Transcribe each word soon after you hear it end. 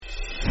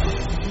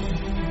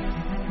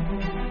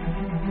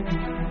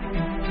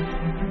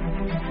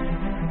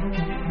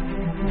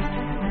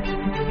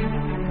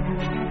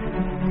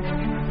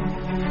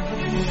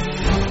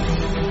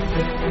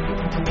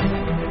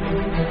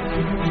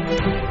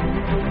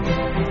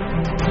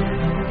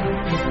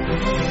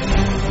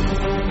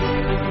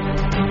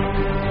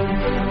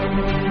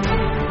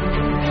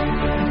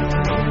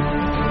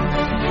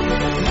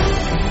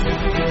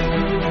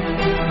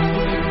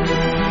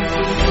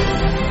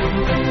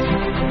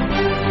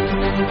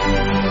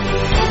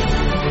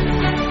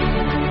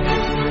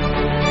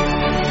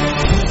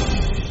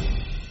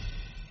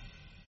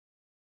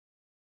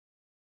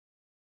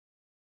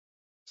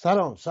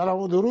سلام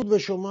و درود به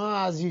شما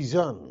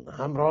عزیزان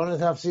همراهان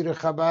تفسیر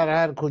خبر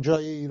هر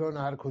کجای ایران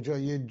هر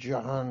کجای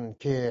جهان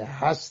که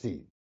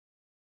هستید.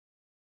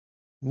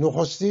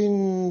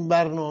 نخستین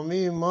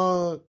برنامه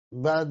ما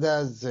بعد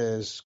از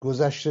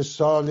گذشت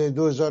سال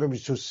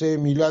 2023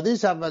 میلادی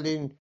است.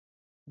 اولین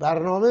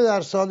برنامه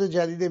در سال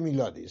جدید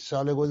میلادی.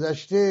 سال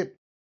گذشته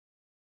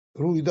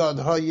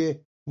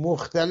رویدادهای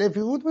مختلفی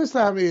بود، مثل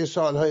همه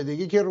سالهای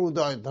دیگه که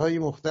رویدادهای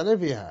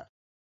مختلفی هست.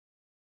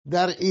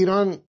 در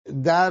ایران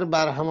در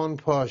برهمان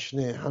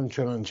پاشنه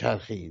همچنان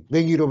چرخید،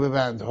 بگیر و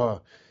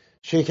ببندها،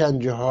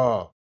 شکنجه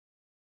ها،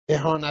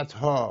 اهانت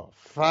ها،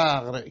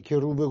 فقر که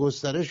رو به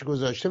گسترش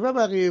گذاشته و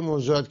بقیه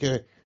موضوعات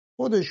که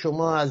خود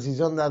شما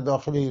عزیزان در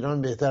داخل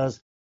ایران بهتر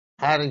از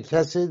هر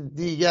کس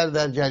دیگر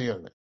در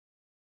جریانه.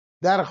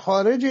 در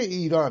خارج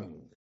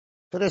ایران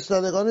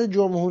فرستادگان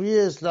جمهوری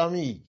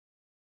اسلامی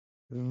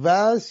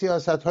و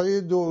سیاست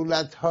های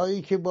دولت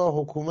هایی که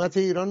با حکومت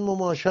ایران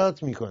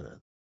مماشات می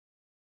کنند،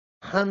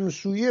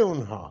 همسوی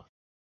اونها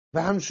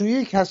و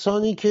همسوی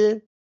کسانی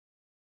که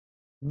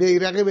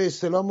بیرق به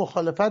اصطلاح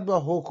مخالفت با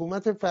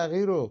حکومت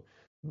فقیر رو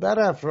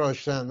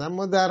برافراشتند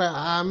اما در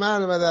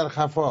عمل و در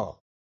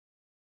خفا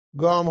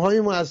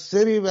گام‌های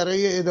مؤثری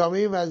برای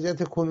ادامه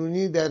وضعیت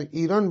کنونی در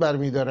ایران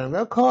برمی‌دارند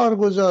و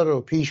کارگزار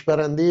و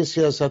پیشبرنده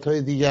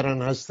سیاست‌های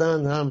دیگران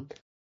هستند هم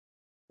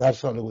در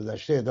سال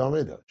گذشته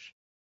ادامه داشت.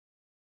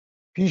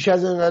 پیش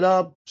از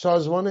انقلاب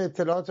سازمان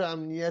اطلاعات و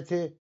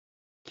امنیت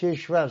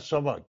کشور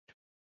ساواک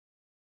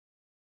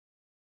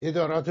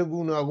ادارات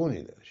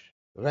گوناگونی داشت.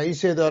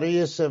 رئیس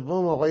اداره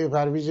سوم آقای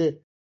پرویز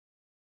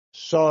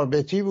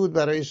ثابتی بود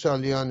برای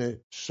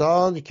سالیان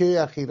سال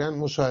که اخیراً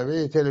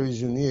مصاحبه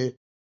تلویزیونی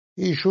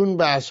ایشون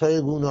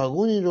بحث‌های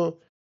گوناگونی رو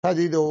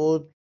پدید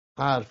آورد.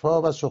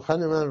 حرفها و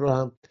سخن من رو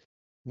هم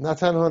نه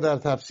تنها در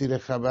تفسیر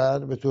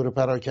خبر به طور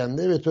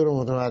پراکنده به طور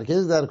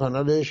متمرکز در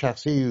کانال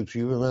شخصی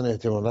یوتیوب من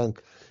احتمالاً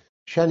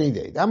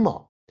شنیدید.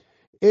 اما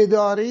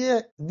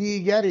اداره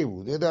دیگری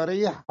بود،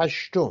 اداره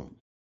هشتم،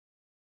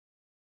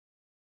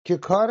 که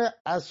کار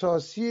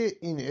اساسی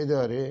این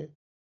اداره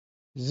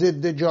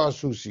ضد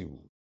جاسوسی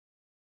بود،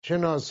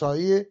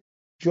 شناسایی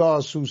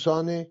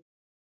جاسوسان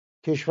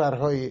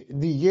کشورهای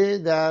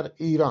دیگه در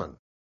ایران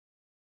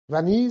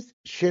و نیز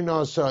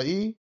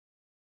شناسایی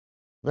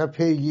و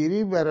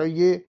پیگیری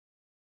برای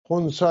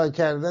خنثی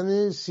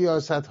کردن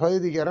سیاست‌های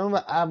دیگران و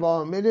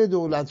عوامل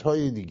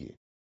دولت‌های دیگه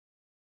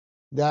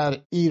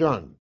در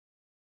ایران.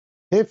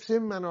 حفظ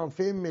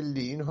منافع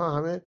ملی، اینها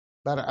همه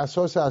بر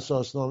اساس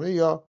اساسنامه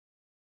یا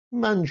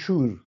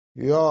منشور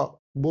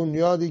یا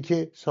بنیادی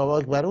که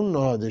ساواک بر اون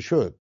نهاده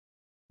شد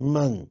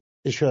من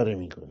اشاره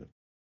میکنم.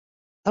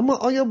 اما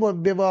آیا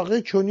به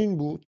واقع چنین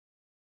بود؟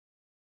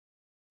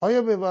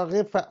 آیا به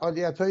واقع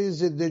فعالیت‌های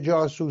ضد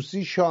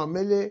جاسوسی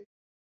شامل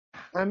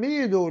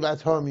همه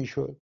دولت‌ها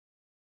میشد؟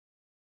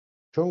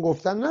 چون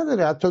گفتن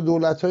نداره، حتی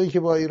دولت‌هایی که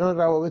با ایران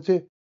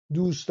روابط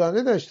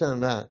دوستانه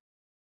داشتن و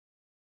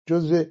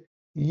جزء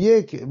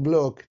یک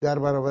بلوک در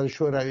برابر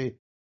شوروی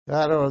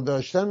قرار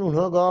داشتن،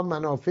 اونها گاه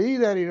منافعی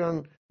در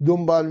ایران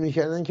دنبال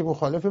میکردن که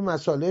مخالف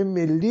مصالح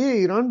ملی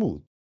ایران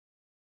بود.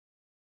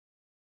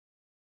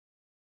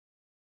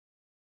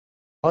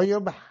 آیا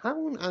به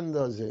همون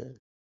اندازه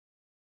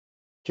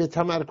که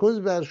تمرکز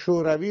بر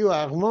شوروی و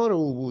اقمار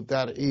او بود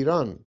در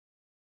ایران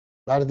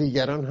بر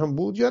دیگران هم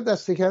بود، یا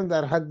دست کم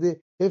در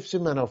حد حفظ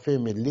منافع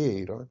ملی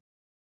ایران؟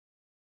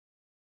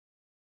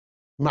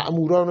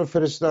 مأموران و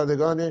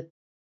فرستادگان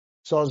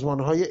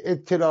سازمان‌های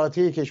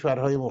اطلاعاتی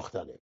کشورهای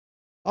مختلف،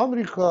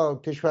 آمریکا،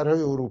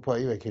 کشورهای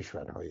اروپایی و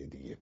کشورهای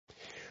دیگه.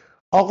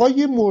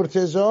 آقای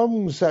مرتضی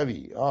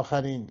موسوی،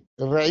 آخرین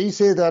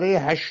رئیس اداره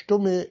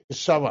هشتم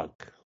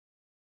ساواک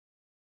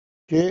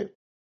که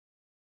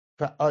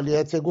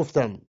فعالیت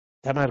گفتم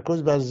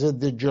تمرکز بر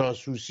ضد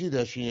جاسوسی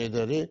داشت، این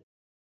اداره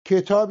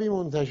کتابی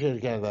منتشر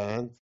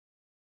کردند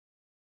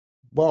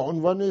با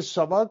عنوان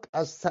ساواک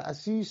از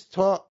تأسیس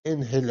تا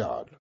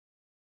انحلال،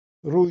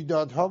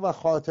 رویدادها و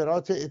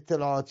خاطرات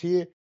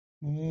اطلاعاتی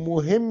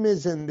مهم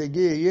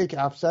زندگی یک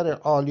افسر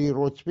عالی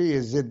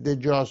رتبه ضد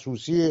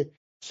جاسوسی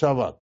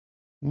ساواک،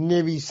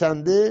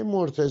 نویسنده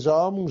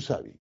مرتضی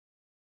موسوی.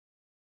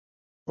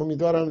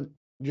 امیدوارم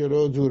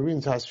جلو دوربین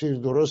تصویر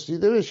درست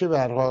دیده بشه، به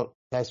هر حال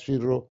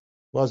تصویر رو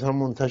باز هم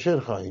منتشر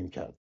خواهیم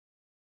کرد.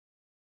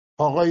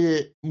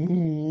 آقای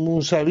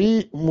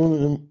موسوی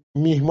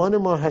میهمان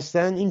ما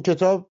هستند. این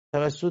کتاب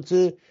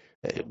توسط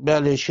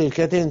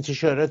شرکت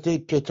انتشارات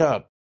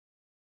کتاب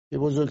که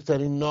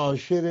بزرگترین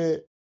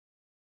ناشر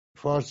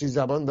فارسی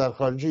زبان در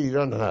خارج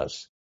ایران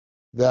هست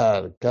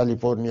در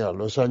کالیفرنیا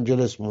لس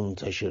آنجلس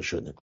منتشر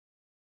شده.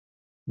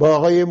 با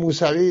آقای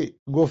موسوی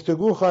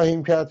گفتگو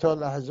خواهیم کرد تا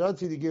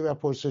لحظاتی دیگه و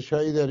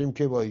پرسش‌هایی داریم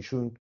که با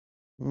ایشون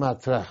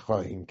مطرح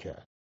خواهیم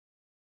کرد.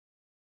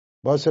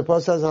 با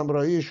سپاس از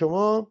همراهی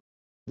شما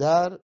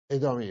در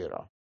ادامه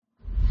راه.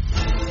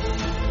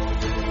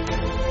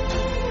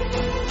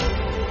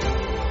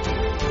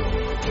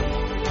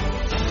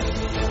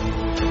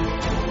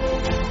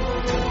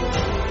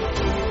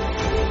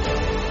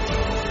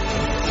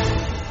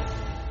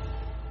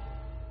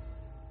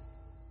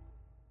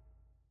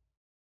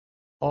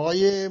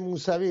 آقای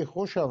موسوی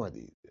خوش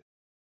آمدید.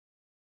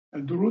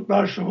 درود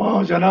بر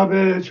شما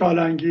جناب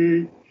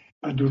چالنگی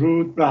و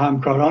درود به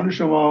همکاران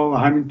شما و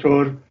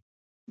همینطور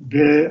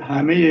به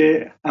همه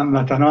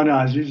هموطنان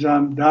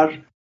عزیزم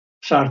در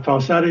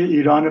سرتاسر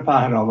ایران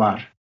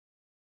پهناور.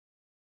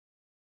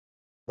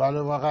 بله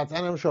و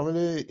قطعا هم شامل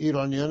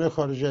ایرانیان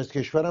خارج از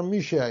کشورم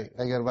میشه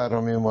اگر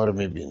برنامه ما رو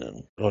میبینن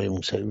آقای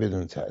موسوی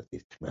بدون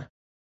تردید.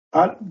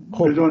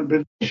 خب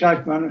بدون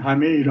شک من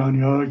همه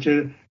ایرانی ها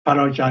که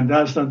پراکنده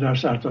هستن در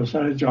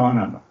سرتاسر جهان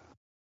هم.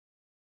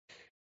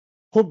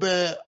 خب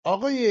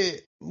آقای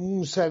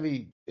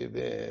موسوی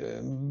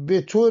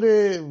به طور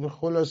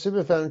خلاصه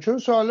بفرمایید، چون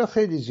سوالا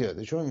خیلی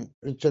زیاده، چون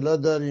اطلاع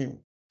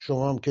داریم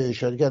شما هم که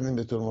اشاره کردیم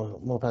به طور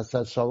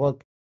مفصل ساواک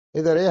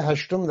اداره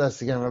 8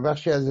 دست کم و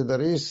بخشی از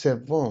اداره 3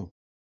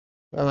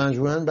 و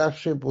مجموعاً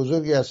بخش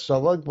بزرگی از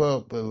ساواک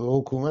با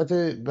حکومت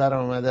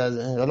برآمده از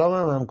انقلاب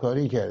هم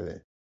همکاری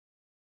کرده.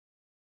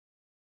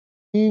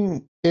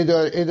 این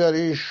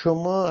اداره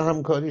شما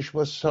همکاریش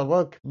با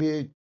ساواک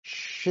به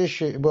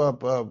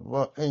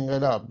با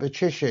انقلاب به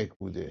چه شکل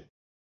بوده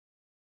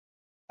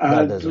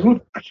بعد از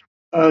انقلاب؟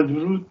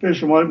 درود به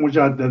شما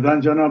مجددا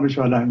جناب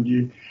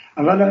شالنگی.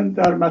 اولا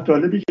در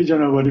مطالبی که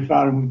جناب عالی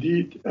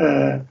فرمودید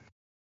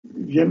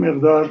یه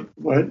مقدار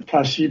باید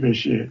تصحیح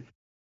بشه.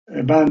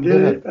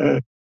 بنده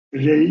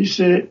رئیس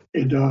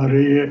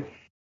اداره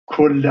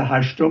کل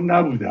 8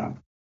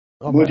 نبودم.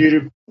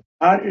 مدیر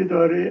هر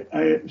اداره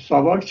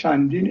ساواک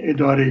چندین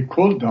اداره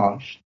کل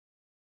داشت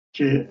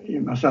که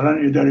مثلا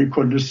اداره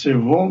کل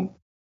 3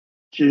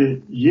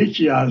 که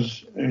یکی از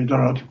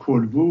ادارات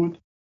کل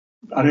بود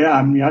برای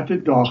امنیت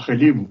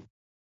داخلی بود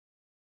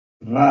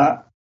و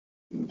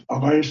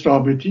آقای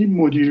ثابتی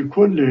مدیر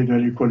کل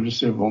اداره کل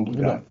 3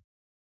 بودن.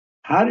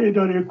 هر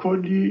اداره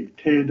کلی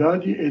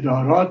تعدادی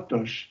ادارات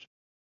داشت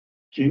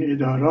که این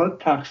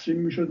ادارات تقسیم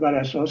میشد بر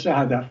اساس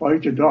هدفهایی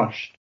که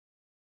داشت.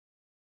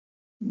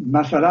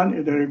 مثلا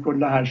اداره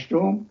کل 8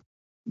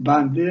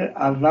 بنده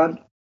اول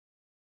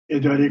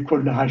اداره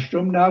کل 8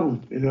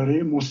 نبود،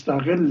 اداره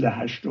مستقل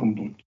 8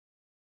 بود،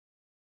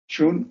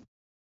 چون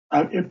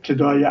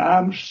ابتدای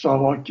امر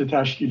ساواک که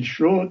تشکیل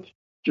شد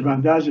که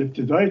بنده از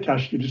ابتدای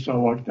تشکیل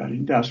ساواک در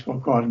این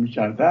دستگاه کار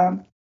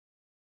میکردم،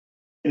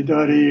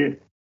 اداره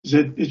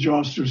ضد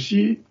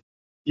جاسوسی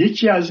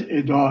یکی از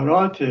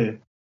ادارات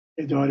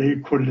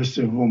اداره کل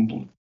 3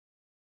 بود.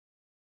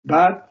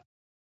 بعد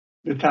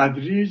به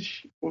تدریج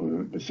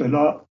به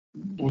اصطلاح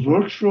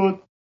بزرگ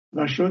شد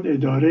و شد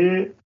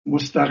اداره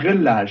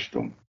مستقل 8.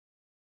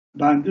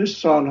 بنده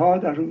سالها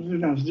در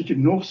حدود نزدیک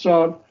 9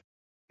 سال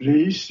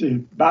رئیس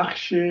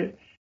بخش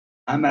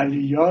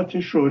عملیات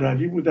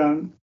شوروی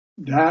بودم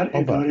در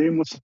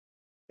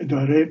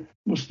اداره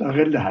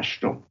مستقل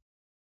 8.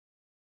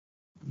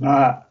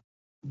 و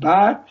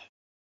بعد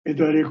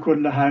اداره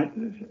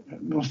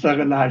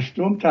مستقل 8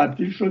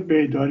 تبدیل شد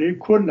به اداره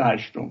کل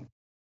 8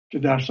 که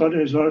در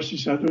سال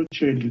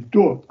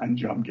 1342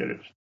 انجام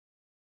گرفت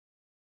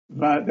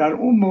و در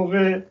اون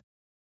موقع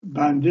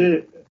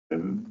بنده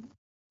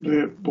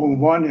به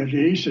عنوان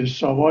رئیس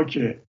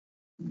ساواک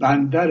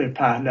بندر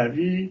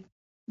پهلوی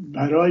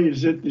برای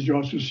ضد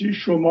جاسوسی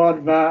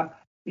شمال و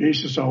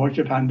رئیس ساواک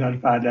بندر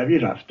پهلوی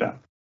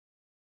رفتم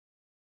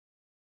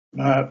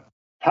و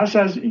پس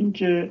از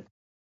اینکه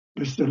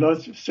به اصطلاح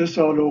 3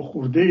 سال و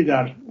خورده‌ای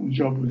در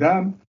اونجا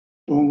بودم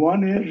به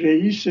عنوان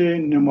رئیس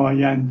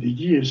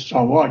نمایندگی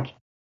ساواک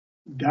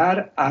در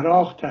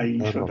عراق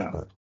تعیین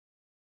شدم.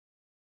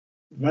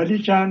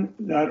 ولیکن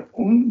در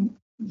اون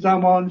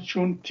زمان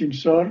چون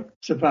تیمسار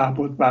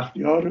سپهبد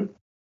بختیار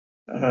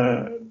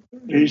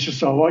رئیس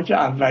ساواک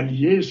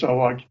اولیه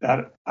ساواک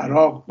در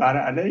عراق بر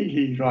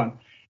علیه ایران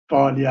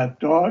فعالیت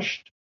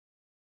داشت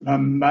و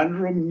من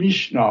رو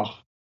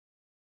میشناخت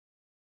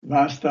و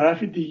از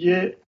طرف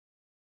دیگه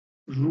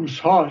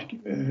روس‌ها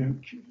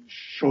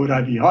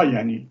شوروی‌ها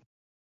یعنی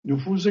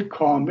نفوذ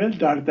کامل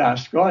در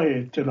دستگاه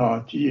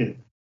اطلاعاتی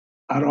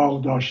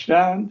عراق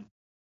داشتند،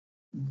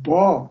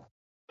 با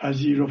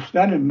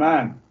پذیرفتن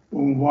من به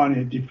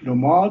عنوان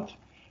دیپلمات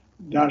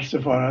در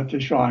سفارت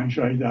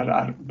شاهنشاهی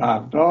در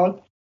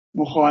بغداد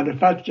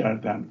مخالفت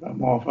کردند و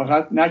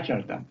موافقت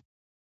نکردند.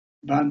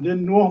 بنده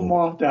 9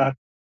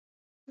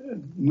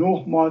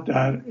 ماه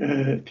در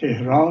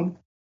تهران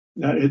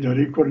در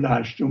اداره کل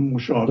 8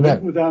 مشاور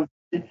بودم،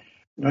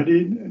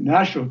 ولی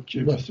نشد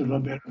که به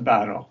اصطلاح برم به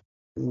عراق.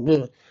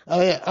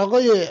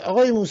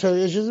 آقای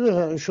موسوی اجازه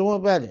بفرمایید شما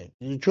بله،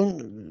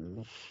 چون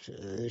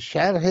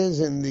شرح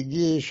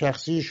زندگی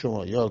شخصی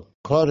شما یا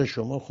کار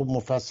شما خب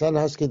مفصل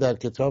هست که در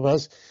کتاب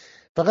هست،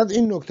 فقط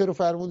این نکته رو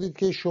فرمودید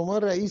که شما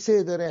رئیس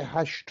اداره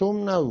 8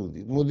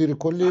 نبودید، مدیر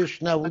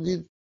کلش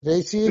نبودید،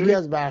 رئیس یکی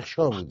از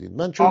بخش‌ها بودید.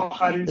 من چون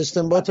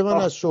استنباط من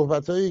از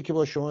صحبت‌هایی که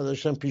با شما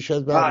داشتم پیش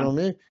از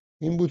برنامه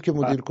این بود که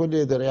مدیر کل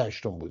اداره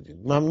 8 بودید.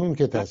 ممنون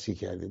که تصحیح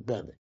کردید.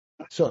 بله.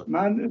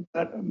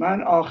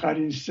 من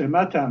آخرین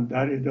سمتم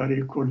در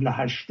اداره کل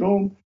 8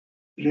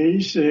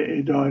 رئیس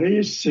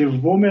اداره 3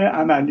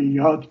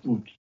 عملیات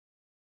بود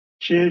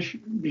که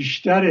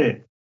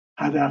بیشتر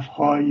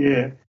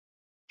هدفهای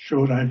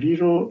شوروی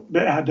رو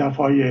به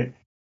هدفهای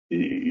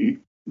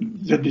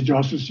ضد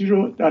جاسوسی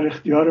رو در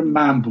اختیار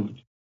من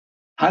بود.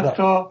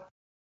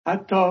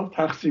 حتی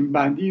تقسیم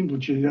بندی این بود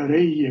که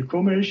اداره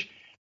یکمش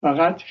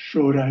فقط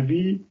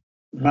شوروی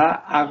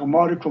و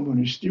اقمار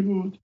کمونیستی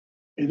بود،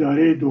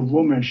 اداره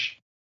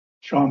دومش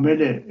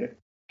شامل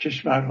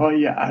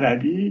کشورهای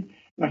عربی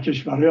و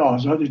کشورهای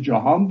آزاد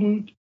جهان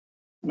بود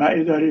و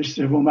اداره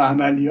سوم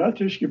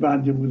عملیاتش که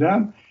بنده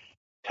بودم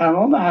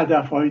تمام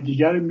هدفهای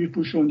دیگر رو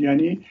میپوشوند،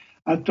 یعنی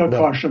حتی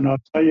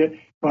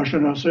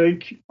کارشناسای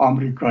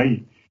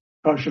آمریکایی،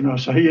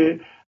 کارشناسای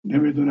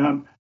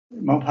نمیدونم،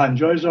 ما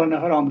 50,000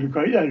 نفر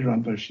آمریکایی در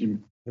ایران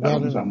داشتیم در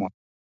اون زمان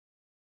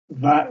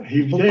و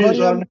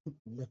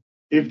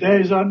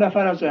 17,000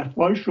 نفر از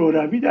اتباع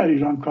شوروی در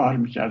ایران کار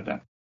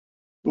میکردن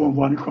به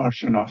عنوان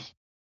کارشناس.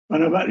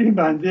 بنابراین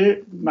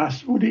بنده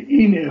مسئول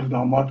این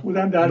اقدامات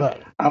بودم در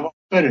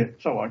اواخر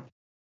ساواک.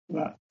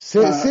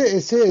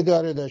 سه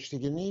اداره داشتی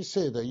که نیست؟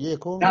 سه اداره،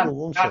 یکم،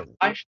 دوم، سوم،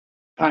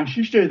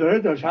 5-6 تا اداره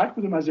داشت. هر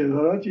کدوم از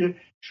ادارات یه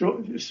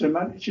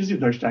چیزی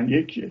داشتن،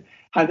 یک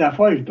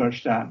هدفهایی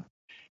داشتن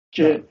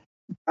که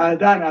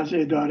بعداً از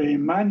اداره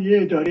من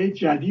یه اداره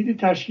جدیدی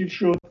تشکیل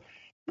شد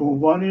به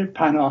عنوان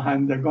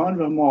پناهندگان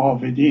و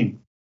معاودین،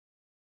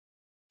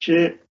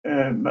 که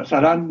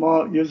مثلا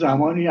ما یه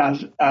زمانی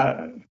از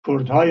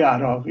کردهای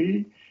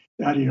عراقی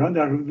در ایران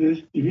در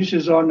حدود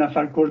 200,000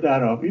 نفر کرد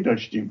عراقی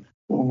داشتیم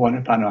به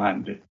عنوان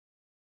پناهنده.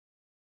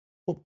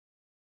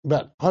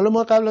 حالا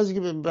ما قبل از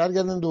اینکه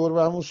برگردیم دور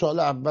به همون سوال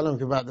اولم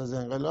که بعد از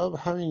انقلاب،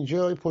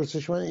 همینجا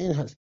پرسش من این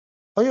هست: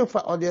 آیا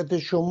فعالیت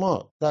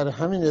شما در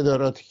همین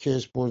اداراتی که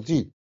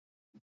اسپورتید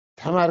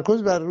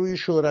تمرکز بر روی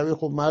شوروی،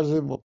 خب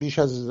مرز بیش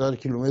از 1000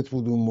 کیلومتر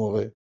بود اون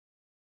موقع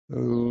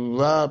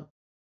و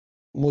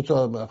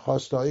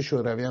خواسته‌های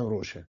شوروی هم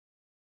روشن،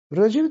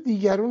 راجع به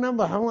دیگرون هم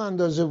به همون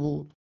اندازه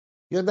بود،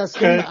 یا دست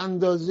به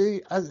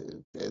اندازه از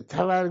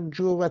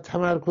توجه و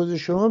تمرکز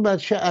شما بر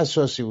چه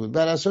اساسی بود؟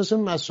 بر اساس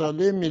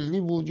مصالح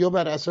ملی بود یا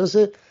بر اساس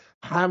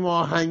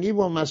هماهنگی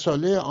با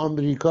مصالح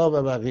آمریکا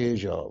و بقیه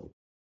جا بود؟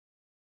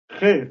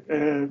 خیر،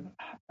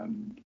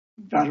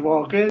 در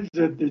واقع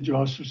ضد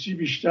جاسوسی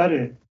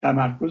بیشتر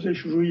تمرکزش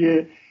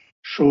روی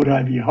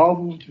شوروی ها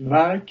بود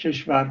و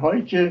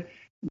کشورهایی که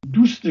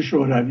دوست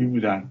شوروی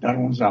بودند در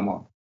اون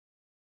زمان.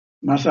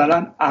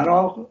 مثلا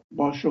عراق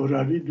با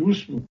شوروی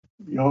دوست بود،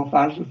 یا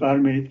فرض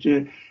فرمایید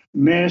که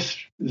مصر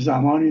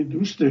زمانی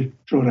دوست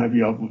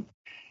شوروی ها بود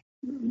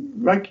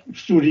و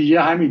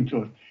سوریه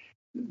همینطور.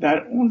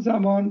 در اون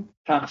زمان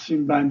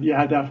تقسیم بندی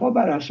هدفها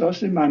بر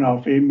اساس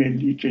منافع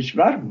ملی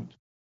کشور بود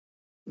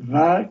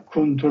و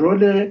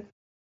کنترل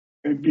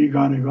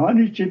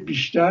بیگانگانی که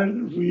بیشتر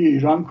روی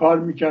ایران کار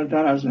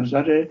میکردن از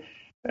نظر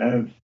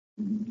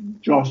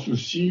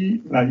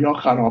جاسوسی و یا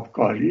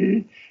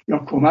خرابکاری یا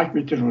کمک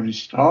به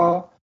تروریست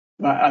ها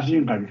و از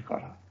این قبیل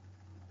کارها.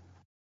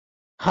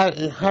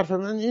 حرف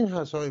من این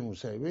هست آقای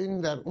موسوی،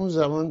 ببین در اون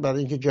زمان برای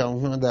اینکه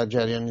جمهورها در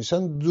جریان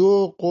نیستن،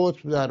 دو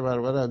قطب در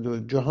برابر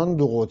جهان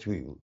دو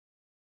قطبی بود: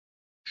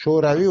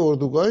 شوروی،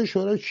 اردوگاه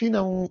شوروی، چین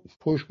هم اون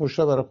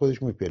پشت برای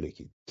خودش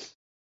میپلکید،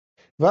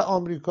 و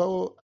آمریکا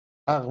و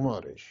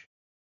اقمارش.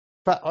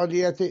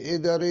 فعالیت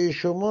اداره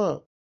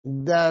شما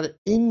در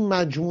این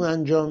مجموع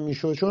انجام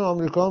میشد، چون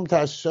آمریکا هم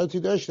تأسیساتی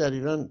داشت در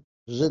ایران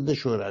ضد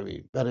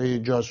شوروی برای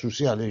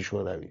جاسوسی علیه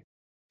شوروی،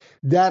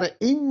 در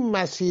این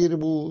مسیر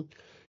بود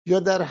یا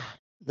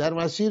در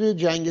مسیر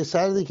جنگ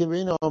سردی که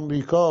بین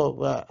آمریکا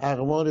و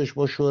اقمارش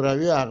با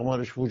شوروی و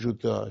اقمارش وجود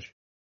داشت؟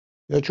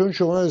 یا چون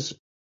شما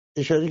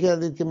اشاره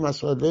کردید که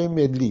مسائل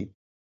ملی،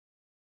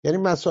 یعنی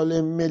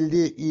مسائل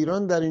ملی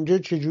ایران در اینجا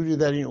چجوری،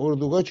 در این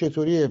اردوگاه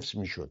چطوری حفظ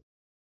میشد؟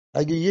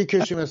 اگه یک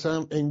کسی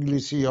مثلا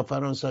انگلیسی یا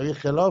فرانسوی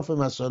خلاف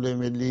مسائل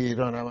ملی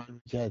ایران عمل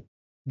میکرد،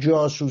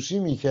 جاسوسی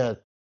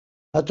میکرد،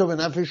 حتی به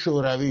نفع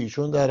شوروی،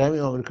 چون در همین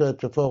آمریکا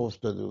اتفاق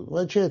افتاده بود،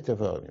 و چه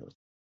اتفاقی افتاد؟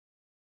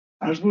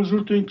 از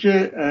بزرگتون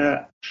که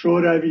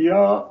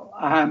شوروی‌ها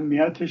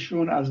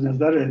اهمیتشون از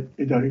نظر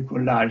اداره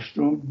کل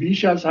هشتم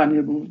بیش از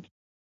همه بود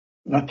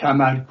و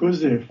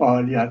تمرکز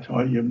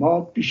فعالیت‌های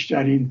ما،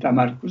 بیشترین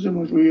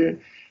تمرکزمون روی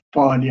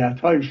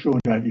فعالیت‌های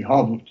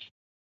شوروی‌ها بود.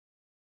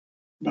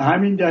 به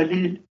همین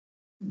دلیل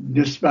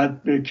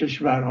نسبت به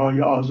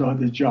کشورهای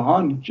آزاد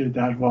جهان که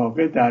در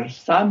واقع در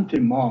سمت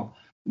ما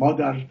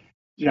در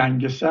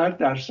جنگ سرد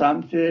در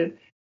سمت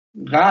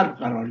غرب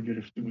قرار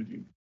گرفته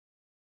بودیم،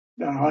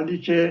 در حالی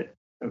که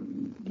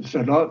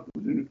مثلا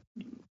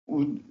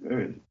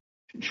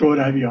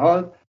شوروی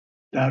ها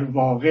در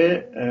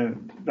واقع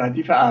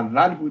ردیف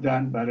اول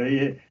بودن،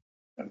 برای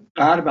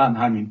غرب هم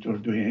همینطور،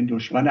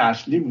 دشمن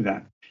اصلی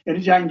بودن. یعنی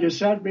جنگ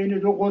سرد بین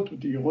دو قطب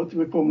دیگه،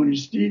 قطب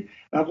کمونیستی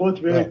و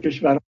قطب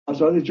کشور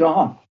آزاد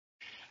جهان،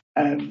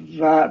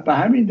 و به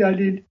همین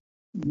دلیل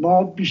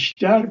ما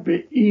بیشتر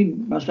به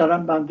این،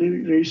 مثلا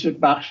بنده رئیس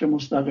بخش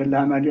مستقل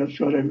عملیات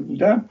شوروی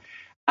بودم،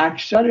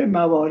 اکثر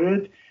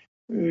موارد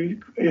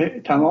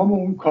تمام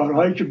اون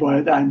کارهایی که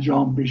باید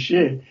انجام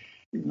بشه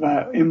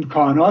و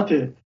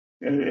امکانات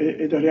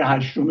اداره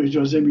هشتم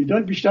اجازه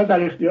میداد بیشتر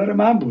در اختیار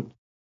من بود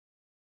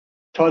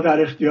تا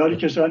در اختیار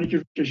کسانی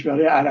که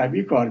کشورهای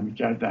عربی کار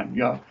میکردن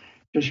یا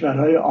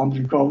کشورهای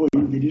آمریکا و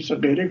انگلیس و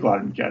غیره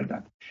کار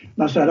میکردن.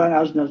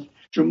 مثلا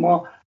چون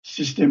ما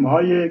سیستم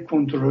های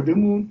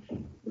کنترلمون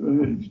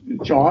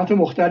جهات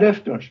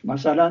مختلف داشت.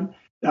 مثلا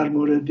در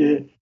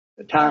مورد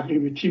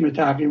تیم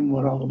تعقیب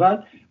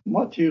مراقبت،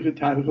 ما تیم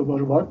تعقیب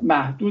مراقبت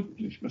محدود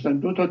داشت. مثلا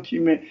 2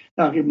 تیم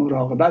تعقیب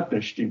مراقبت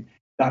داشتیم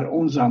در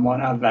اون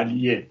زمان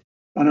اولیه.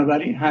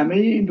 بنابراین همه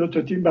این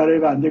 2 تیم برای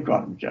بنده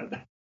کار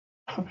میکردن.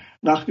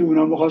 وقتی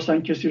اونا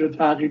میخواستن کسی رو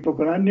تعقیب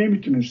بکنن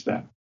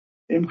نمیتونستن،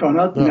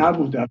 امکانات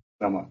نبود در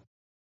زمان.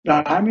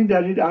 در همین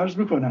دلیل عرض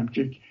میکنم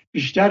که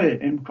بیشتر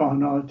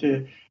امکانات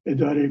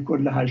اداره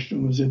کل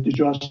هشتم ضد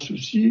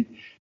جاسوسی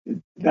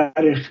در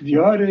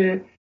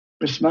اختیار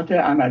قسمت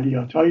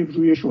عملیات های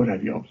روی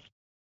شوروی‌ها بود.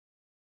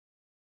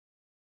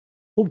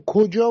 خب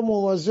کجا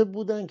مواظب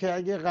بودن که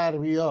اگه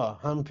غربی‌ها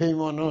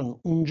همپیمانان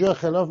اونجا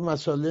خلاف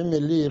مصالح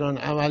ملی ایران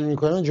عمل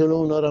میکنن جلو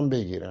اونا رو هم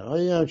بگیرن؟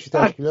 آیا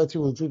همچین تشکیلاتی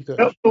وجود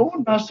داشت؟ به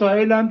اون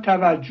مسائل هم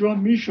توجه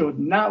میشد،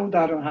 نه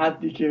در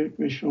حدی که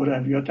به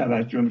شوروی‌ها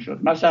توجه میشد.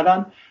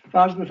 مثلا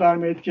فرض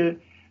بفرمایید که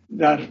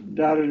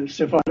در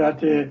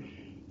سفارت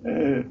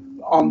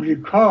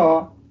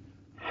آمریکا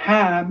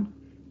هم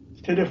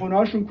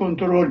تلفن‌هاشون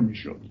کنترل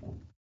میشد.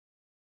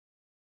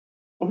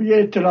 خب یه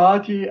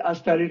اطلاعاتی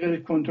از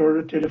طریق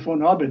کنترل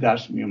تلفن‌ها به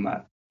دست می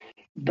اومد.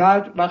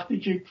 بعد وقتی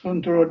که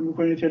کنترل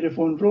میکنی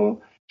تلفن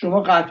رو،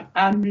 شما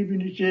قطعا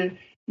میبینی که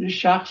یه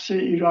شخص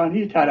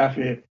ایرانی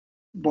طرفه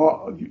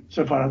با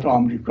سفارت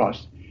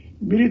آمریکاست،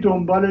 میری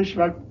دنبالش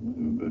و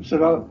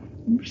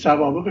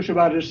سوابقش رو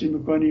بررسی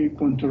میکنی،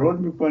 کنترل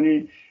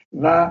میکنی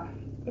و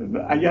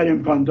اگر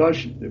امکان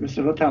داشت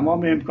مثلا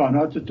تمام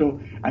امکانات تو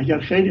اگر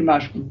خیلی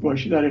مشکوک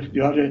باشی در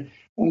اختیار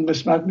اون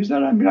قسمت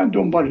میذارن، میرن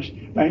دنبالش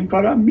و این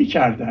کار هم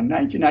میکردن، نه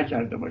اینکه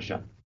نکرده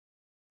باشن.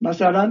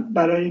 مثلا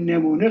برای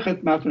نمونه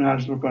خدمتتون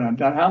عرض بکنم،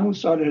 در همون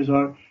سال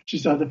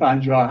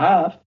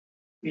 1357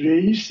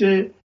 رئیس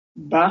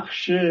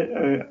بخش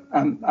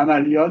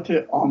عملیات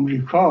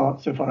آمریکا،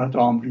 سفارت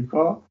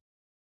آمریکا،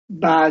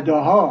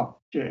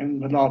 بعدها که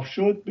انقلاب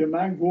شد به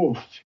من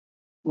گفت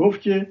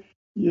که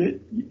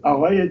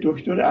آقای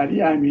دکتر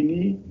علی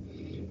امینی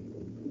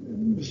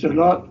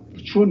مثلا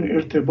چون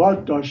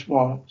ارتباط داشت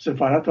با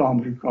سفارت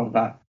آمریکا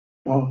و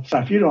با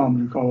سفیر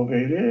آمریکا و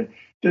غیره،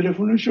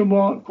 تلفن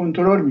شما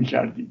کنترل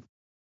می‌کردیم.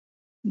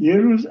 یه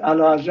روز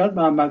اعلیحضرت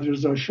محمد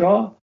رضا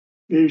شاه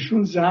به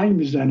ایشون زنگ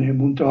میزنه،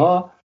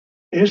 منتها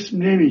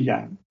اسم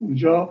نمیگن،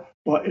 اونجا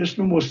با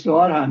اسم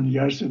مستعار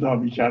همدیگر صدا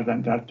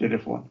می‌کردن در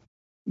تلفن.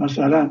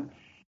 مثلا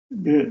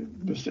به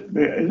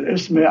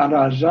اسم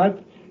اعلیحضرت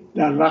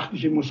در وقتی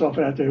که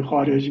مسافرت‌های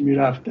خارج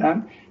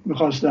میرفتن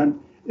میخواستن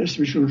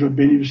اسمشون رو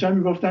بنویسن،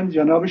 میگفتن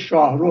جناب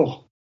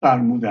شاهرخ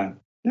فرمودن،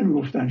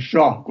 نمیگفتن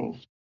شاه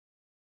گفت.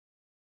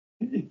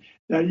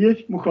 در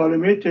یک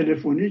مکالمه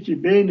تلفنی که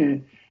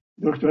بین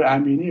دکتر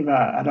امینی و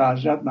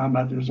اعلیحضرت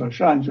محمد رضا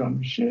شاه انجام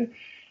میشه،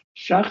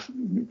 شخص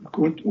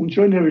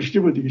اونجا نوشته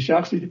بود که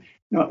شخصی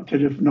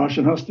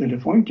ناشناس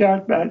تلفن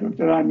کرد به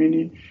دکتر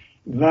امینی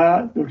و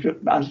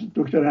از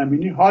دکتر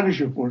امینی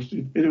حالش رو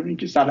پرسید بدون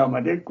اینکه سلام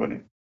علیک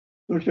کنه.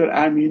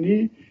 دکتر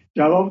امینی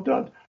جواب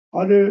داد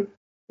حال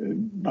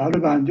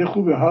بنده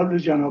خوبه، حال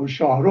جناب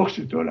شاهرخ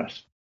چطور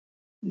است؟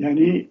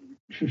 یعنی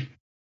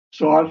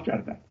سوال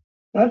کردن.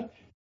 بعد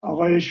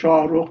آقای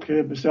شاهرخ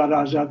که به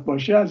اعلیحضرت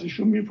باشه از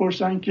ایشون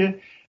میپرسن که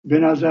به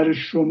نظر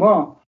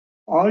شما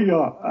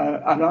آیا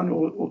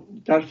الان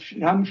در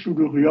هم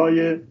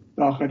شلوغی‌های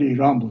داخل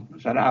ایران بود،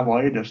 مثلا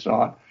اوایل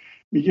سال،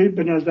 میگه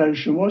به نظر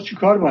شما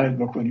چیکار باید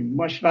بکنیم؟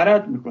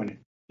 مشورت میکنه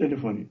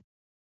تلفنی.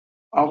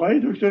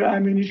 آقای دکتر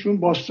امینیشون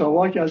با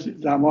ساواک از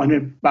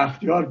زمان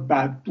بختیار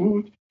بد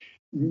بود،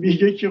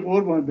 میگه که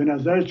قربان به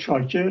نظر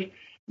چاکر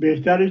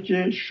بهتره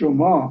که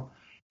شما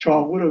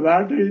چاقو رو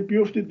بردارید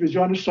بیفتید به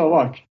جان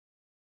ساواک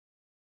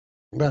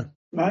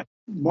و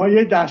ما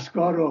یه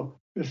دستگاه رو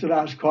مثلا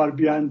از کار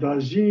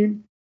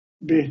بیاندازیم،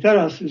 بهتر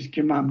است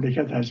که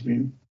مملکت از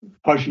بین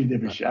پاشیده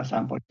بشه، از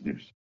هم پاشیده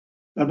بشه.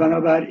 و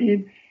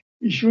بنابراین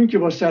ایشون که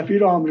با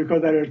سفیر آمریکا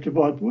در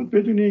ارتباط بود،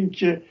 بدون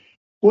اینکه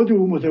خود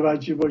او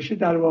متوجه باشه،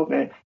 در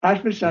واقع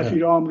حرف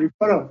سفیر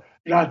آمریکا رو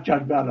رد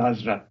کرد به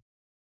اعلیحضرت.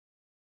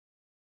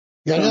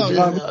 یعنی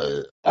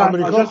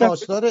آمریکا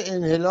خواستار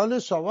انحلال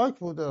ساواک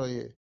بود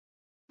آقای؟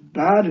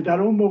 بله، در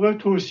اون موقع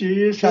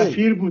توصیه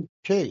سفیر بود.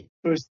 کی؟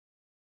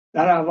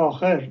 در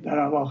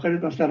اواخر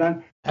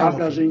مثلا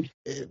قبل از اینکه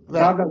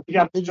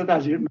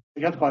از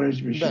مملکت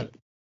خارج بشه.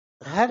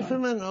 حرف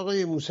من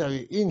آقای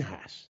موسوی این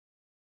هست،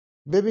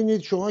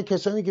 ببینید شما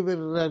کسانی که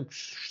به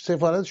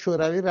سفارت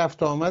شوروی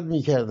رفت آمد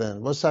میکردن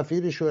با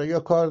سفیر شوروی یا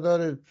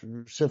کاردار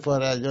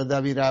سفارت یا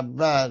دبیر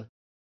اول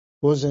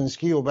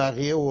گوزنسکی و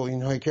بقیه و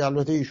اینهایی که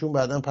البته ایشون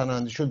بعداً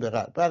پناهنده شد به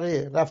غرب،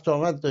 بقیه رفت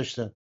آمد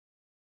داشتن،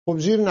 خب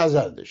زیر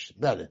نظر داشت،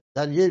 بله،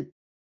 در یه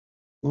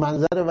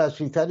منظر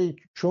وسیع‌تری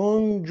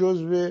چون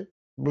جزو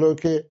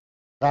بلوک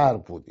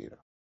غرب بود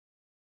ایران.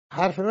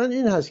 حرف من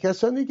این هست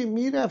کسانی که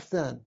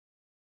میرفتن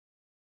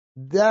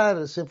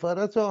در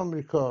سفارت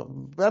آمریکا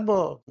و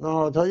با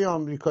نهادهای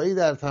آمریکایی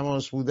در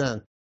تماس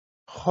بودن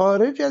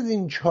خارج از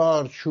این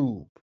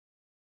چارچوب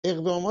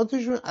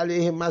اقداماتشون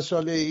علیه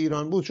مصالح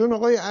ایران بود، چون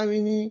آقای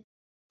امینی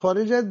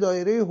خارج از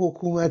دایره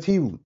حکومتی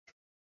بود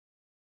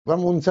و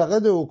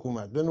منتقد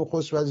حکومت، به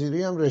نخست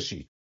وزیری هم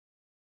رسید،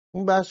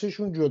 اون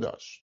بحثشون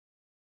جداست.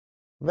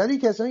 ولی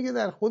کسانی که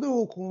در خود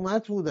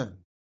حکومت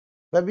بودن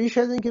و بیش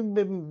از اینکه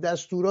به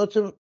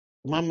دستورات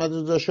محمد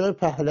رضا شاه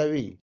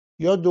پهلوی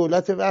یا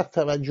دولت وقت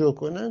توجه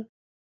کنن،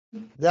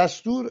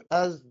 دستور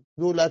از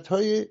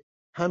دولت‌های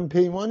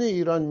همپیمان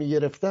ایران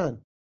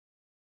می‌گرفتن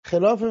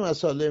خلاف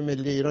مصالح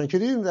ملی ایران، که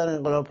دیدیم در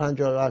انقلاب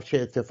 57 چه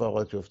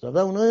اتفاقاتی افتاد. و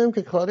اونایی هم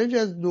که خارج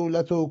از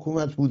دولت و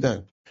حکومت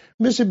بودن،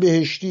 مثل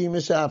بهشتی،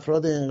 مثل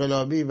افراد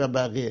انقلابی و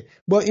بقیه،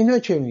 با اینا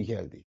چه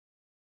می‌کردی؟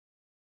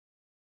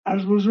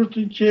 از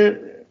بزرگتون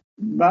که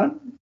من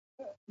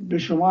به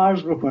شما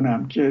عرض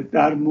بکنم که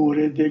در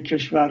مورد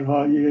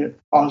کشورهای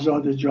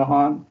آزاد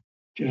جهان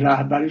که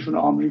رهبریشون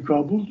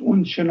آمریکا بود،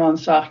 اون چنان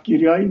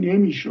سختگیری‌هایی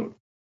نمی‌شد.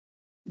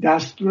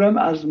 دستورم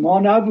از ما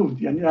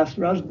نبود، یعنی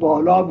دستور از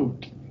بالا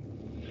بود.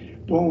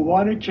 به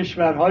عنوان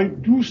کشورهای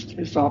دوست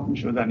حساب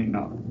می‌شدن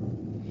اینا.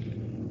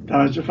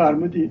 توجه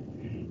فرمودید؟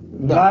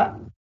 و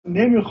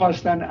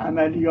نمیخواستن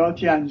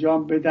عملیاتی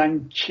انجام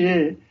بدن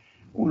که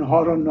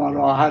اونها رو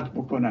ناراحت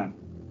بکنن.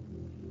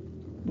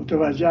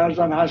 متوجه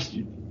ارزم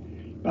هستید؟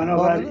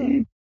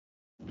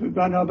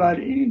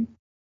 بنابراین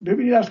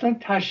ببینید اصلا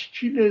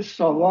تشکیل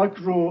ساواک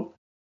رو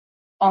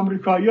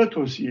آمریکایی‌ها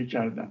توصیه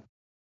کردن،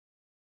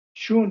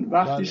 چون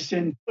وقتی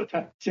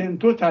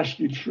سنتو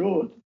تشکیل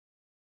شد،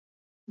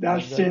 در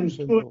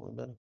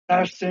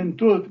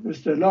سنتو به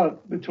اصطلاح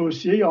به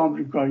توصیه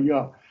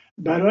آمریکایی‌ها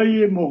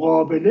برای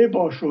مقابله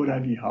با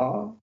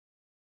شوروی‌ها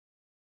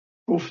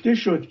گفته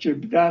شد که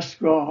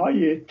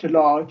دستگاه‌های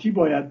اطلاعاتی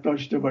باید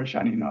داشته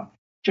باشن. اینا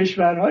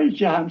کشورهایی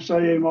که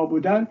همسایه ما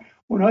بودن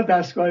اونها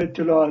دستگاه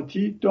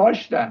اطلاعاتی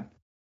داشتن،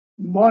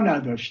 ما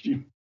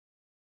نداشتیم.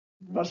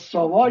 و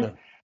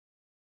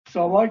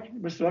ساواک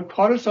مثلا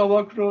کار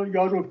ساواک رو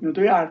یا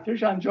رکن‌دوی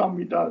ارتش انجام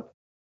میداد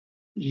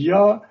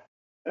یا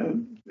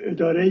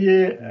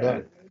اداره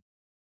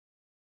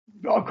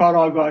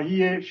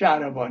کارآگاهی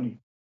شهربانی.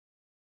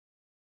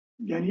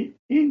 یعنی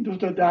این دو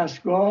تا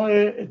دستگاه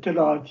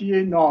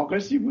اطلاعاتی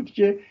ناقصی بود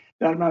که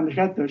در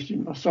مملکت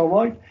داشتیم و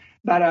ساواک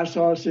بر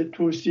اساس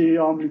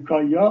توصیه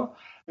آمریکایی‌ها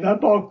و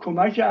با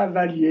کمک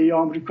اولیه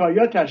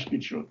آمریکایی‌ها تشکیل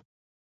شد.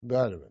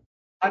 بله.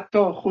 حتی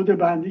خود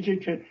بندی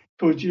که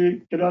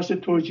کلاس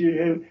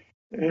توجیه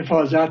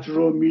حفاظت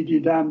رو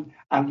میدیدم،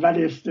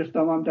 اول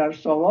استخدامم در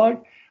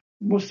ساواک،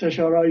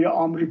 مستشارای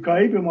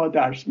آمریکایی به ما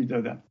درس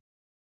میدادن.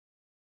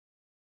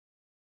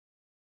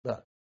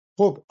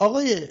 خب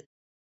آقای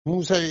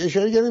موسوی،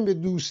 اشاره کردیم به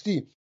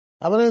دوستی.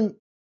 اولا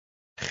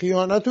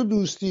خیانت و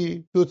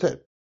دوستی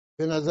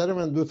به نظر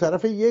من دو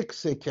طرف یک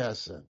سکه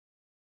هستن.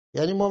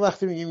 یعنی ما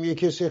وقتی میگیم یک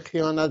کسی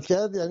خیانت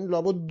کرد، یعنی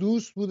لابد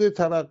دوست بوده،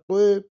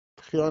 توقع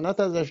خیانت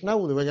ازش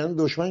نبوده، وگرنه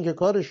دشمن که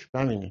کارش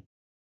همینه.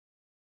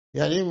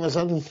 یعنی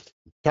مثلا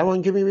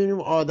کمان که میبینیم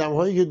آدم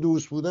هایی که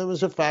دوست بودن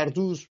مثل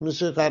فردوس،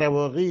 مثل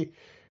قره‌باغی،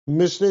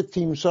 مثل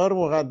تیمسار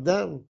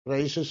مقدم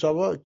رئیس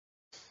ساواک،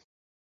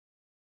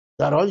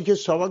 در حالی که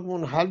ساواک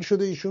منحل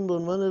شده، ایشون به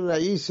عنوان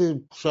رئیس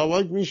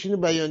ساواک میشینه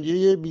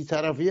بیانیه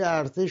بی‌طرفی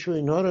ارتش و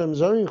اینها رو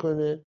امضا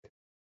میکنه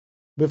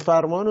به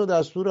فرمان و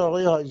دستور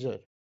آقای هایزر.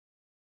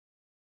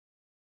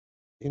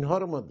 اینها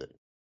رو ما داریم.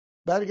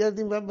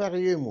 برگردیم و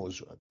بقیه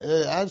موضوعات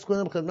عرض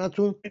کنم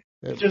خدمتون.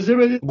 اجازه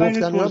بدید من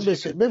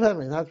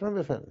بفرمایید. حتما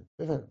بفرمایید.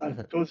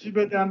 توضیح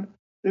بدم.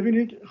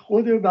 ببینید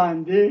خود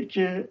بنده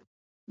که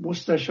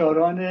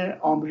مستشاران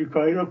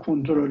آمریکایی را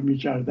کنترل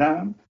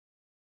می‌کردم،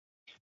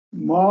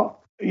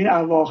 ما این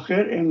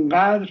اواخر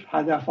انقدر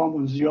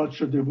هدفمون زیاد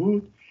شده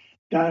بود،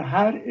 در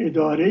هر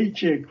اداره‌ای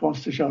که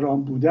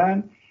مستشاران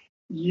بودن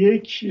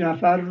یک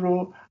نفر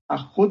رو از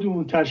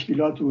خودمون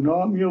تشکیلات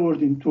اونا می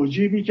آوردیم،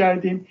 توجیه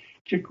می‌کردیم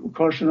که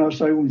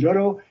کارشناسای اونجا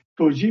رو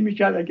توجیه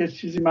می‌کرد. اگه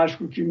چیزی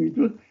مشکوکی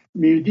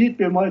میدید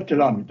به ما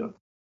اطلاع میداد.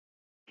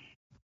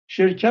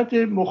 شرکت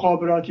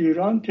مخابرات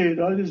ایران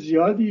تعداد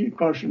زیادی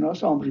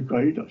کارشناس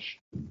آمریکایی داشت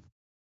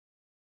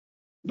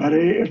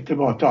برای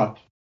ارتباطات،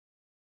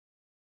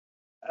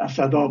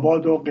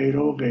 اسدآباد و غیره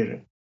و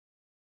غیره.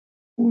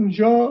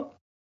 اونجا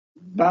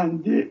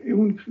بنده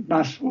اون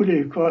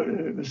مسئول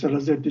مثلا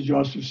ضد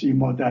جاسوسی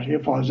ما در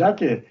حفاظت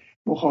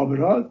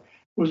مخابرات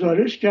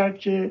گزارش کرد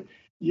که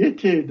یه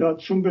تعداد،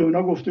 چون به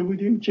اونا گفته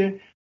بودیم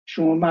که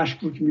شما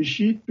مشکوک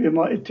میشید به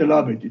ما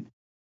اطلاع بدید،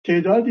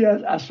 تعدادی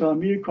از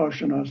اسامی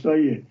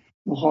کارشناسای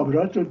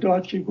مخابرات رو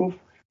داد که گفت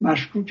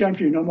مشکوکم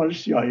که اینا مال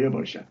CIA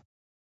باشن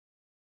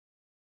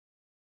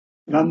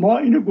و ما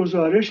اینو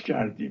گزارش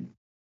کردیم.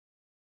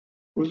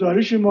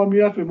 گزارش ما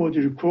میرفت به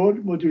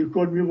مدیر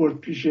کل میبرد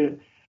پیش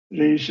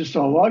رئیس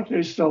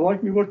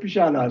ساواک میبرد پیش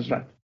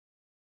اعلیحضرت.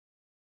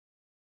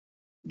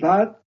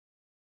 بعد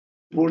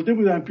برده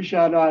بودن پیش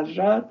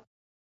اعلیحضرت،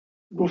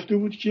 گفته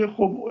بود که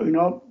خب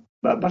اینا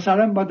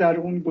مثلا ما در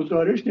اون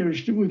گزارش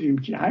نوشته بودیم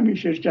که همین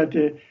شرکت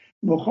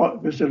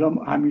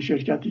همین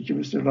شرکتی که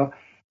مثلا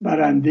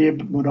برنده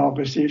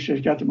مناقصه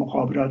شرکت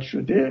مخابرات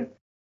شده،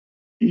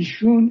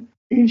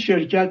 این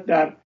شرکت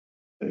در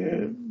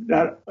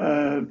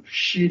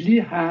شیلی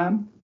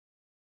هم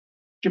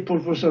که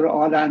پروفسور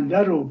آلنده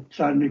رو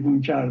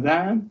سرنگون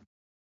کردن،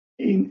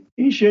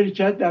 این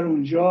شرکت در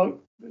اونجا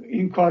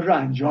این کار رو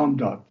انجام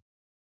داد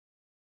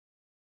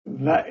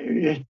و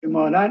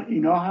احتمالا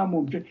اینا هم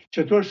ممکن،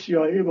 چطور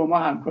CIA با ما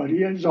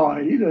همکاری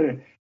ظاهری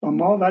داره با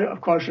ما ولی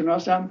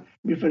کارشناس هم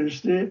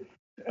میفرسته،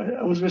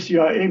 عضو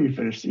CIA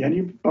میفرسته،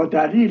 یعنی با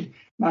دلیل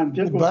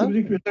منطق گفته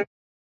بودیم که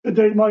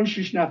بذارید ما این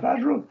 6 نفر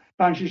رو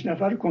 5-6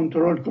 نفر رو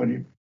کنترل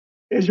کنیم.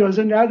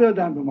 اجازه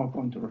ندادن به ما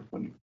کنترل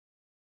کنیم.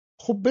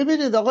 خب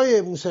ببینید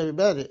آقای موسوی،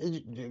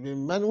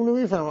 من اونو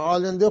میفهمم.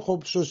 آلنده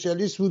خب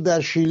سوسیالیست بود در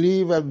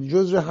شیلی و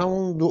جزو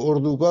همون دو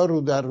اردوگاه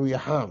رو در روی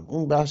هم،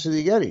 اون بحث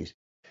دیگری است.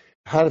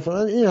 حرف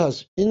من این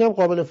هست، اینم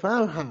قابل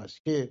فهم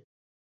هست که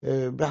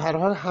به هر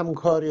حال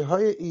همکاری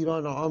های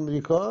ایران و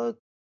آمریکا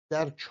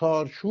در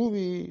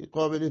چارچوبی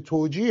قابل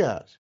توجیه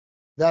است.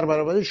 در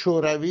برابر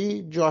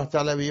شوروی، جاه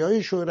طلبی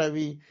های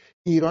شوروی،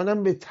 ایران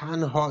هم به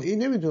تنهایی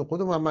نمیتونه.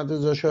 خود محمد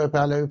رضا شاه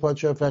پهلوی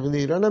پادشاه فقید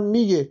ایران هم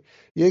میگه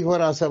یک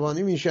بار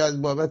عصبانی میشه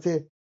از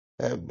بابت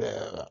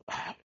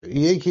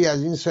یکی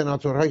از این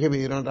سناتورها که به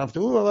ایران رفته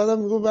بود و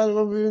بعدم میگه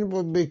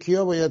ببینیم به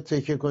کیا باید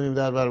تکیه کنیم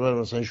در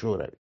برابر مثلا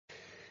شوروی.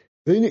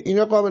 ببینید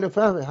اینا قابل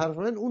فهمه. حرف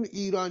من اون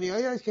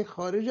ایرانیایی است که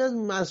خارج از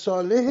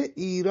مصالح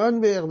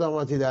ایران به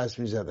اقداماتی دست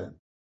میزدن.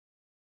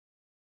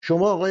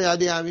 شما آقای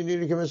علی امینی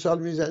رو که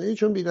مثال میزنید،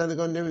 چون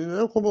بینندگان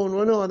نمیدونن، خب به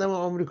عنوان آدم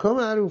آمریکا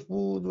معروف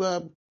بود و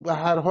به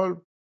هر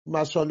حال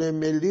مصالح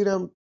ملی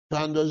رو به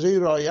اندازه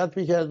رعایت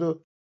میکرد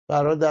و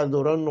برای در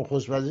دوران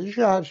نخست وزیرش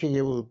هر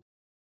چیزی بود.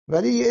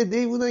 ولی یه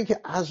عده‌ای بودن که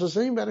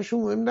اساسا این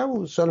براشون مهم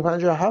نبود. سال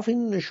 57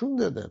 این نشون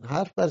دادن.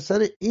 حرف بر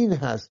سر این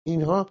هست،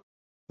 اینها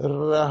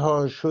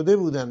رها شده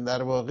بودن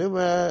در واقع و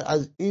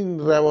از این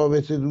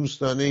روابط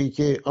دوستانه‌ای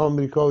که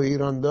آمریکا و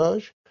ایران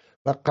داشت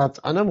و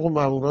قطعا هم خب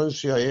ماموران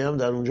CIA هم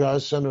در اونجا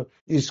هستن و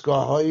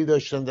ایستگاه‌هایی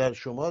داشتن در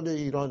شمال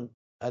ایران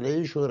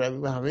علیه شوروی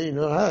و همه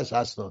اینا هست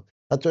اصلا.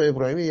 حتی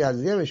ابراهیم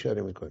یزدی هم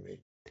اشاره میکنه.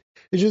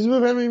 اجازه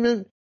بفرمایید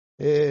من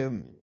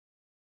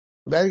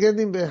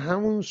برگردیم به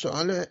همون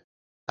سوال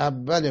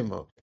اول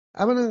ما.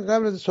 اولا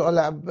قبل از سوال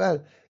اول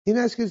این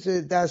است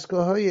که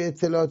دستگاه‌های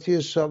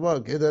اطلاعاتی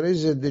ساواک، اداره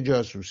ضد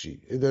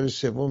جاسوسی، اداره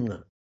سوم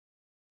نه،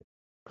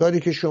 کاری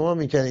که شما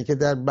میکنید که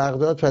در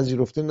بغداد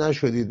پذیرفته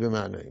نشدید به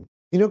معنی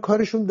اینا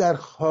کارشون در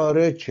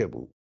خارج چه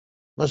بود؟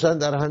 مثلا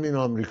در همین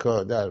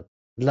آمریکا، در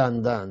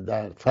لندن،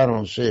 در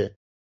فرانسه،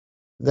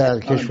 در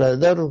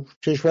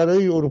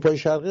کشورهای اروپای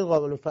شرقی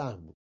قابل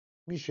فهم بود،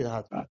 میشه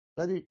حتما.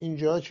 ولی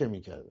اینجا چه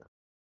میکردن؟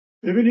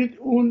 ببینید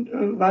اون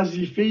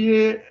وظیفه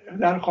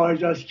در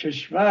خارج از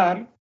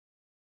کشور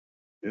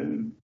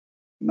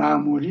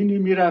مامورینی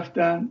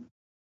میرفتن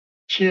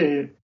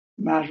که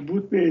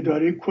مربوط به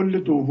اداره کل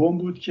دوم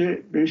بود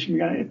که بهش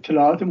میگن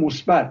اطلاعات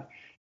مثبت،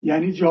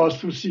 یعنی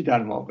جاسوسی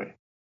در واقع.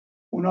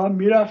 اونا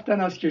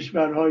میرفتن از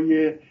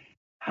کشورهای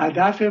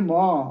هدف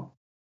ما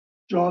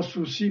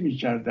جاسوسی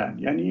میکردن،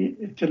 یعنی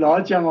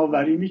اطلاعات جمع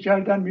آوری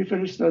میکردن،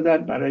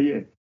 میفرستادن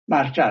برای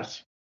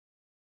مرکز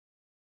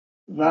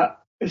و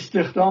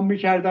استخدام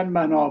میکردن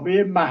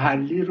منابع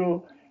محلی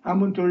رو،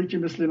 همونطوری که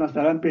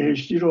مثلا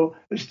بهشتی رو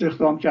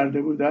استخدام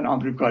کرده بودن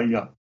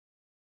آمریکایی‌ها.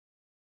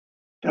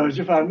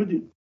 توجه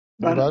فرمودید؟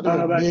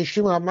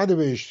 بهشتی، محمد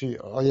بهشتی،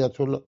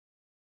 آیت الله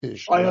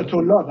بهشتی. آیت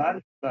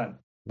الله، بله.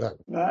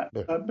 بله.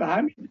 و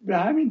به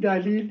همین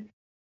دلیل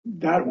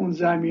در اون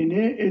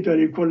زمینه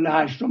اداره کل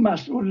هشتم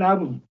مسئول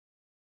نبود،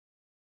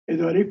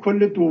 اداره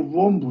کل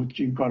دوم بود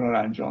که این کارا رو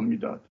انجام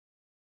میداد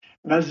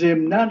و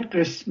ضمناً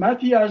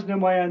قسمتی از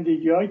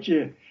نمایندگی‌ها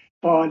که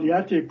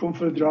فعالیت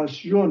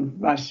کنفدراسیون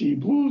وسیع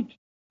بود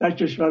در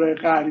کشورهای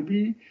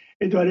غربی،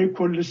 اداره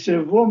کل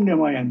سوم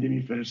نماینده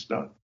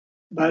میفرستاد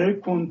برای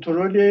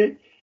کنترل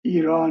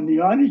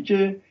ایرانیانی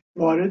که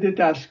وارد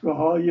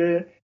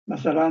دستگاه‌های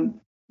مثلا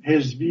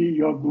حزبی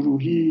یا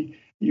گروهی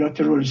یا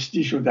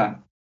تروریستی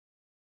شدن.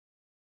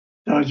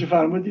 توجه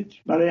فرمودید؟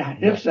 برای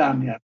حفظ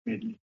امنیت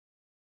ملی.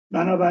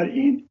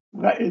 بنابراین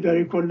و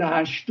اداره کل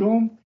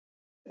هشتم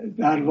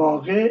در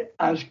واقع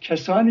از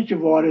کسانی که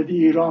وارد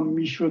ایران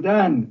می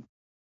شدن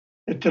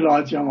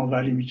اطلاعات جمع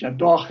آوری می کرد،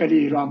 داخل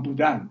ایران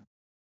بودن.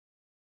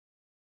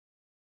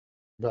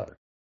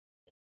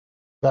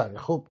 بله.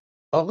 خب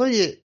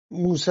آقای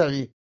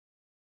موسوی،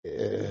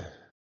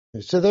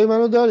 صدای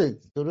منو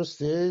دارید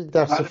درسته؟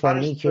 دست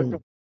فنی که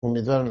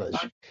امیدوارم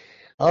نشه.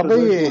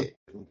 آقای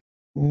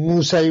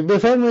موسوی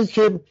بفرمایید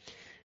که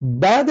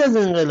بعد از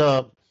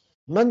انقلاب،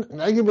 من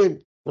اگه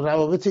به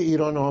روابط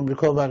ایران و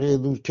آمریکا و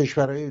بقیه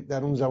کشورهای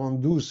در اون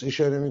زمان دوست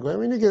اشاره میکنم،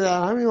 اینه که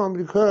در همین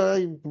آمریکا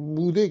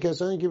بوده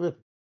کسانی که به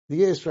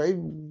دیگه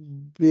اسرائیل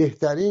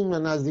بهترین و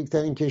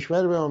نزدیکترین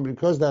کشور به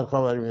آمریکاست در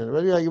خاورمیانه،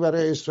 ولی اگه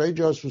برای اسرائیل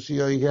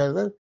جاسوسیایی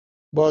کردن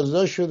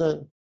بازداشت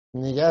شدن،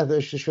 نگه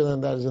داشته شدن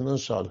در زندان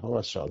سالها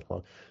و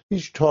سالها.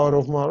 هیچ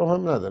تعارف معارف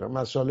هم ندارم.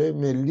 مسائل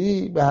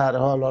ملی به هر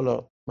حال،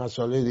 حالا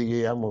مسائل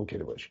دیگه هم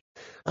ممکنه باشه،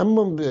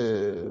 اما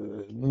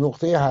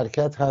نقطه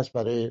حرکت هست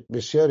برای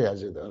بسیاری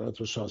از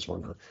ادارات و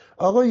سازمان ها.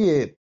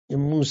 آقای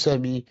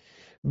موسوی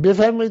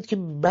بفرمایید که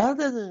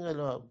بعد از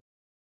انقلاب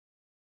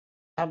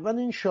اول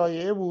این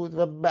شایعه بود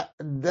و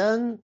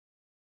بعدن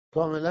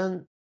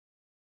کاملا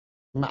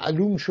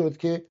معلوم شد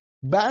که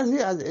بعضی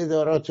از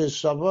ادارات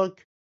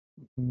ساواک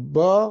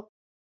با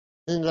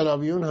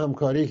انقلابیون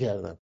همکاری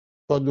کردن،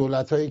 با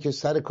دولت‌هایی که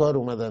سر کار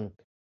اومدن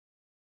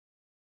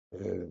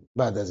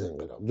بعد از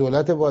انقلاب،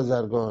 دولت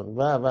بازرگان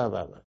و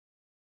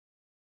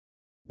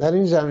در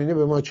این زمینه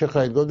به ما چه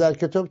خواهید گفت؟ در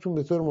کتابتون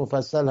به طور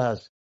مفصل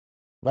هست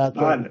و حتی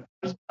بله.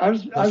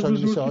 از مثلا مثل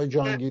حضورتون آقای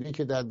جانگیری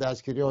که در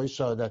دستگیری آقای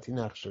سعادتی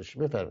نقش داشت.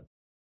 بفرمایید.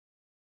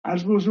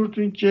 از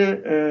حضورتون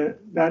که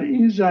در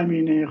این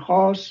زمینه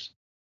خاص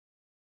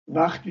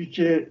وقتی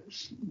که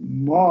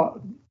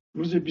ما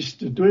روز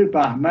 22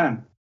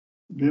 بهمن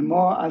به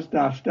ما از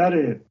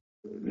دفتر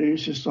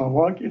رئیس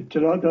ساواک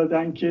اطلاع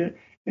دادن که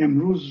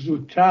امروز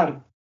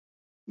زودتر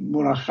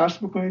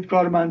مرخص بکنید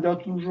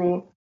کارمنداتون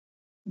رو،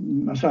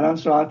 مثلا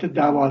ساعت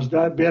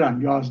 12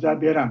 برن 11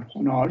 برن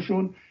خونه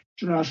هاشون،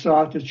 چون از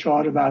ساعت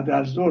 4 بعد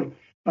از ظهر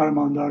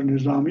فرماندار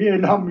نظامی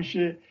اعلام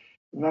میشه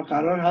و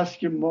قرار هست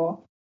که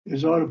ما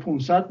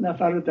 1500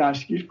 نفر رو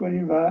دستگیر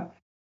کنیم و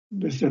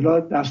به اصطلاح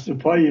دست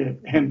پای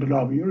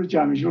انقلابیون رو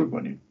جمع جور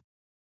کنیم.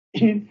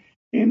 این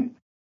این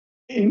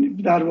این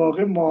در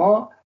واقع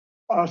ما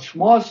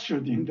آشماس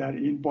شدیم در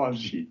این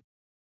بازی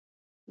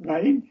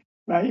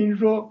و این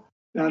رو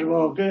در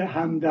واقع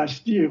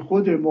همدستی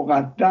خود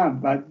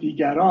مقدم و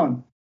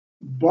دیگران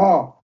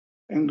با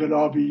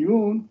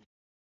انقلابیون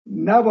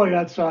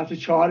نباید ساعت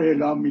 4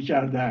 اعلام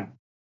میکردن،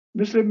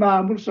 مثل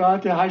معمول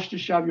ساعت 8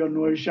 شب یا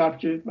 9 شب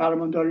که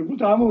فرمانداری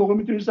بود همون موقع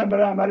میتونستن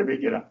برای عمل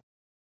بگیرن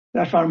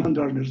در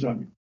فرماندار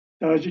نظامی.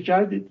 توجه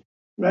کردید؟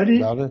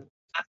 ولی بله.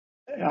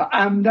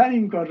 عمدن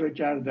این کار رو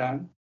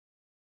کردن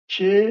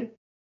که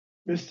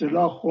به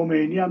اصطلاح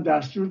خمینی هم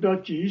دستور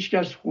داد که هیچ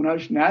کس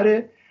خونش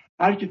نره،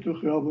 هر کی تو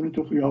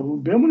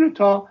خیابون بمونه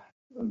تا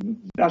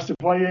دست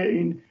پای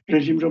این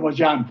رژیم رو ما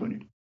جمع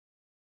کنیم.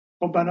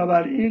 خب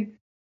بنابراین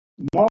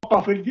ما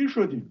غافلگیر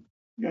شدیم،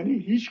 یعنی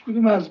هیچ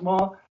کدوم از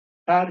ما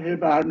طرح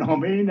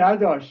برنامه‌ای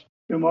نداشت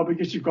به ما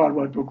بگه چی کار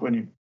باید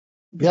بکنیم.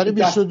 یعنی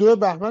 22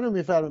 بهمن رو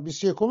میفرمایید،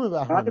 21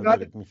 بهمن رو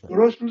دارید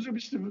میفرمایید. درست روز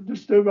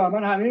 22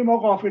 بهمن همه ما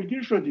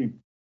غافلگیر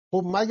شدیم.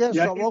 خب مگر یعنی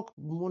ساواک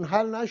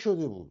منحل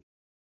نشده بود؟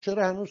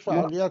 چرا هنوز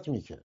فعالیت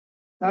میکرد؟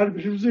 در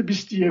روز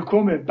 21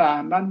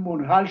 بهمن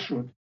منحل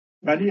شد،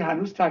 ولی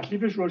هنوز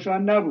تکلیفش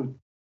روشن نبود.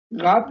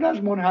 قبل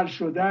از منحل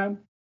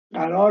شدن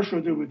قرار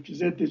شده بود که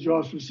ضد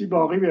جاسوسی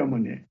باقی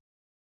بمونه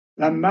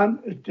و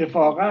من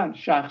اتفاقا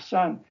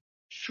شخصا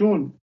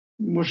چون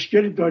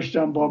مشکل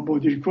داشتم با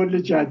مدیر کل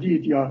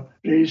جدید یا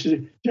رئیس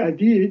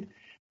جدید،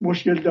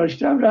 مشکل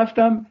داشتم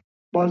رفتم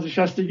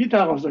بازنشستگی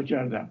تقاضا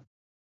کردم.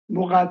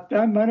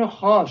 مقدم منو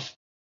خواست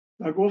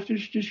و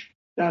گفتش که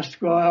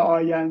دستگاه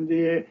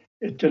آینده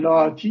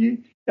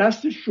اطلاعاتی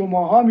دست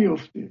شماها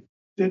میفته،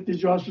 ضد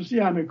جاسوسی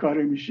همه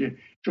کاره میشه،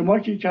 شما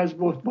که یکی از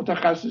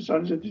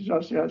متخصصان ضد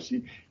جاسوسی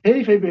هستی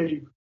حیف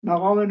بری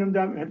مقام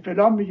نمیدونم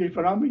فلان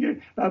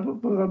میگه و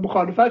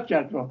مخالفت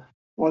کرد با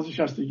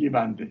بازنشستگی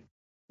بنده.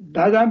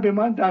 بعدم به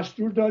من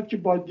دستور داد که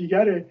با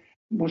دیگر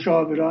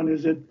مشاوران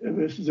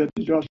ضد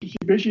جاسوسی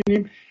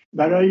بشینیم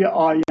برای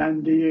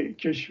آینده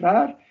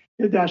کشور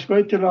یه دستگاه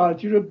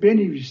اطلاعاتی رو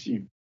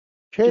بنویسیم.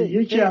 که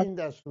یکی این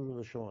دستور رو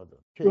به شما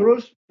داد؟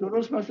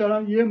 درست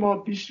مثلا یه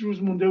ماه 20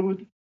 روز مونده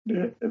بود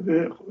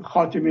به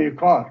خاتمه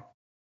کار.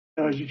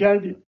 توجه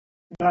کردید؟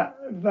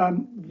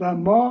 و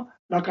ما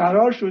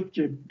قرار شد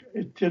که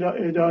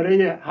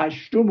اداره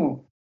هشتم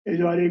و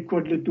اداره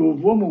کل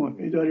دوم و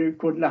اداره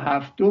کل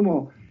هفتم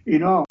و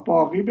اینا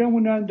باقی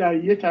بمونن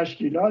در یه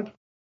تشکیلات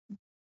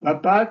و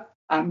بعد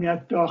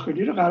امنیت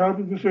داخلی رو قرار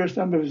بود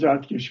بفرستن به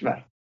وزارت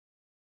کشور.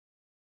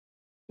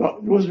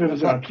 روز به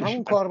وزارت کشور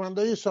همون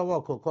کارمندای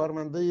ساواک و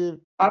کارمندای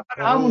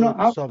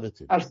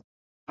ثابتی،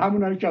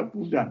 همونایی که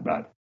بودن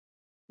بعد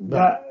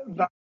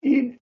و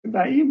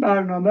این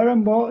برنامه رو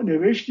ما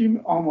نوشتیم،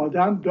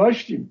 آماده هم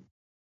داشتیم.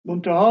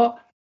 منتها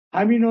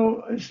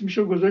همینو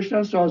اسمشو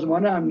گذاشتن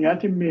سازمان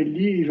امنیت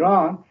ملی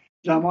ایران.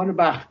 زمان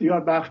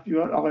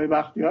آقای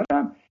بختیار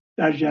هم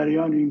در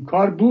جریان این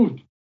کار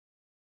بود.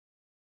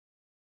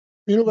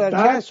 اینو بر چه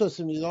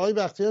اساسی میگه؟ آقای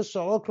بختیار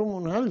ساواک رو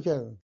منحل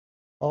کردن.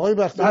 آقای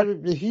بختیار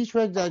به هیچ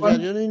وجه در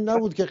جریان این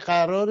نبود که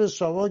قرار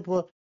ساواک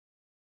با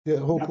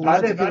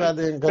حکومتی که بعد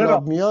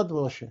انقلاب میاد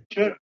باشه.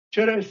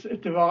 چرا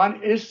اتفاقا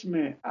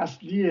اسم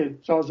اصلی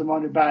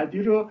سازمان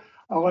بعدی رو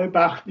آقای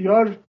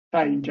بختیار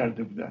تعیین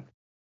کرده بودن.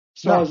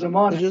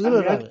 سازمان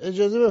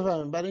اجازه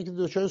بفرمایید برای اینکه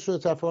دچار سوء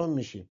تفاهم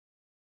میشیم.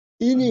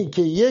 اینی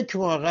که یک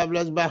ماه قبل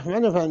از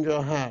بهمن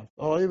 57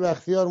 آقای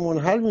بختیار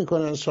منحل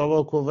میکنن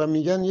ساواکو و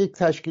میگن یک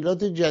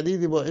تشکیلات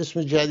جدیدی با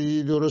اسم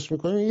جدیدی درست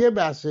میکنن، یه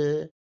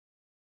بحثه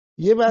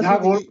دیگه.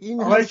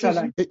 این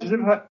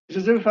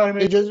اجازه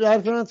بفرمایید، اجازه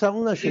حرف من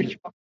تموم نشده.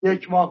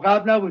 یک ماه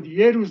قبل نبود،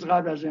 یه روز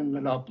قبل از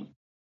انقلاب بود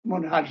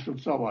منحل شد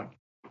ساواک.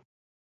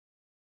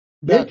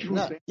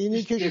 نه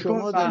اینی که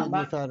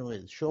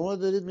شما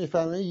دارید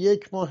میفرمایید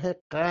یک ماه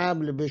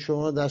قبل به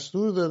شما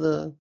دستور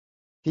دادن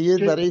که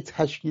برای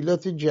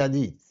تشکیلات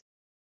جدید.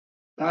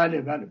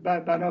 بله بله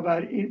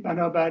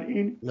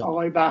بنابراین نه.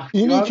 آقای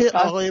اینی بختیار که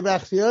آقای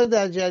بختیار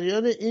در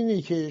جریان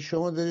اینی که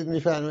شما دارید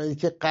میفرمایید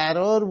که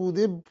قرار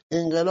بوده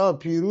انقلاب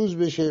پیروز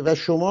بشه و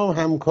شما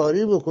هم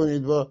همکاری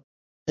بکنید با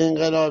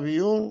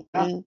انقلابیون،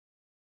 این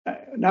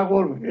نه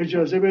قربون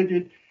اجازه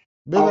بدید.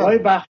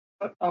 ببرمایید.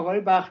 آقای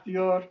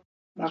بختیار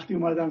وقتی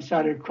اومدن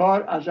سر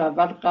کار از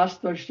اول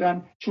قصد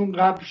داشتن، چون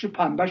قبلش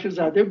پنبش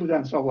زده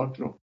بودن ساواک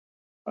رو،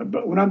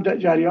 اونم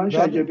جریانش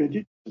اگه بله.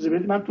 بدید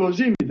من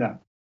توضیح میدم.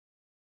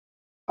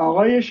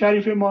 آقای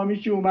شریف مامی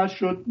که اومد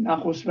شد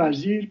نخست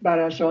وزیر بر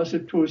اساس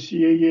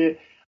توصیه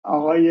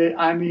آقای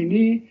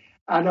امینی،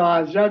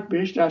 اعلیحضرت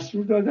بهش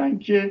دستور دادن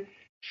که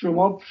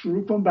شما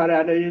شروع کن بر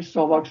علیه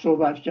ساواک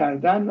صحبت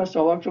کردن و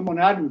ساواک رو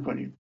منحل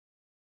میکنیم.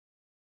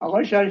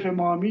 آقای شریف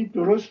مامی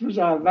درست روز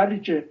اولی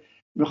که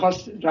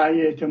میخواست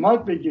رأی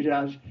اعتماد بگیره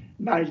از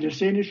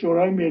مجلسین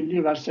شورای ملی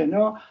و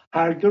سنا،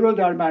 هر دو رو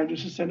در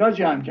مجلس سنا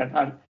جمع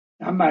کرد،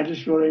 هم مجلس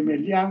شورای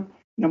ملی هم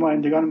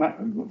نمایندگان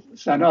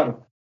سنا رو،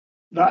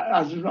 و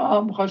از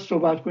اونها میخواست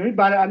صحبت کنید.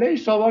 برای علیه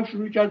ساواک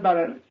شروع کرد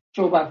برای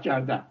صحبت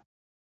کردن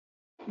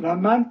و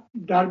من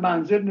در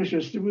منزل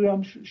نشسته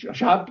بودم.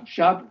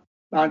 شب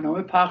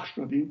برنامه پخش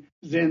شدیم،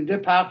 زنده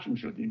پخش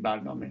میشد این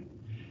برنامه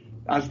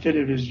از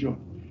تلویزیون.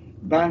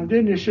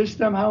 بنده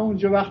نشستم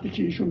همونجا وقتی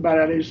که ایشون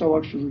بر علیه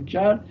ساواک شروع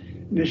کرد،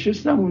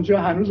 نشستم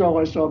اونجا. هنوز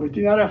آقای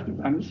ثابتی نرفته،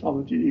 هنوز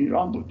ثابتی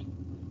ایران بود.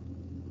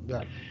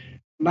 بله.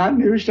 من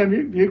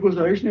نوشتم یه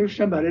گزارش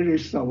نوشتم برای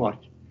رئیس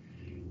ساواک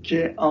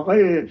که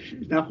آقای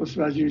نخست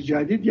وزیر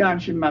جدید یه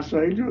همچین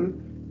مسائل رو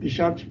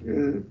دیشب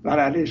بر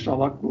علیه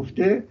ساواک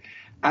گفته.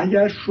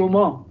 اگر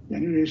شما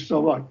یعنی رئیس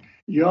ساواک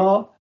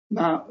یا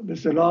به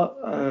اصطلاح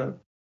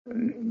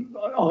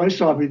آقای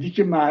ثابتی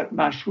که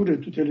مشهور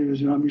تو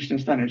تلویزیون ها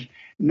میشنستنش،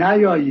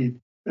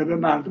 نیایید و به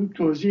مردم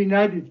توضیح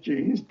ندید که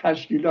این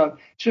تشکیلات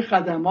چه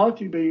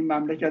خدماتی به این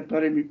مملکت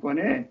داره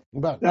میکنه،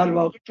 بله. در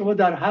واقع شما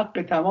در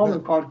حق تمام بله.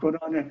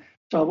 کارکنان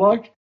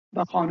ساواک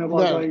و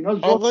خانواده بله. اینا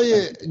ظلم آقای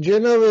کردید.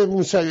 جناب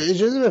موسوی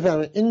اجازه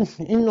بفرمایید،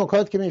 این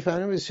نکات که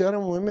میفرمایید بسیار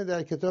مهمه،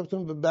 در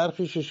کتابتون به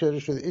برخیش اشاره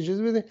شده.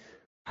 اجازه بدید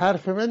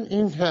حرف من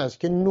این هست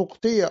که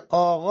نقطه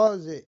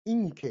آغاز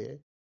این که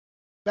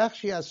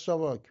بخشی از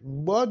ساواک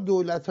با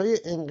دولت‌های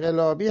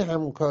انقلابی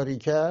همکاری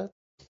کرد،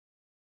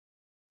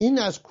 این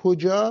از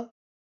کجا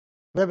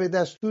و به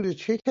دستور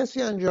چه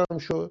کسی انجام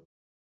شد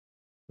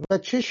و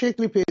چه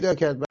شکلی پیدا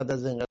کرد بعد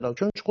از انقلاب؟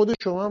 چون خود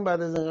شما هم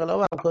بعد از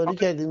انقلاب همکاری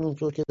کردین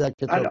اونطور که در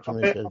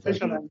کتابتون اشاره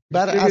کردید.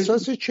 بر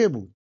اساس چه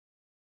بود؟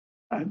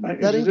 در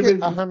اجازه اینکه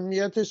بدید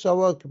اهمیت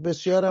ساواک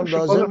بسیار هم شما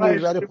به لازم من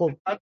بود، ولی خب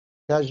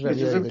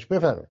تجربیایی اجازه داشت.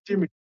 بفرمایید.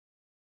 بدید.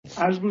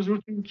 عرض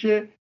بزرگتون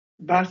که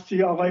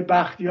بستی آقای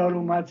بختیار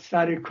اومد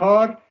سر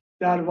کار،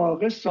 در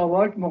واقع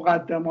ساواک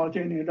مقدمات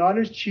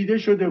انحلالش چیده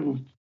شده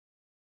بود.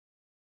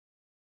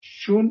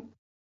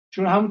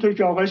 چون همونطور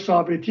که آقای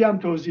ثابتی هم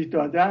توضیح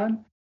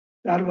دادن،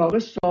 در واقع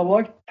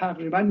ساواک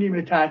تقریبا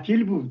نیمه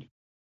تعطیل بود.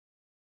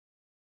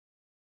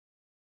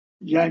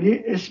 یعنی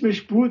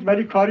اسمش بود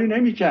ولی کاری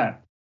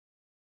نمیکرد.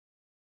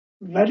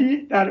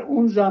 ولی در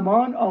اون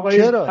زمان آقای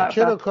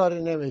چرا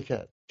کاری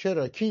نمیکرد؟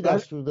 چرا؟ کی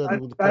دستور داده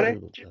بود کاری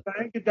بکنه؟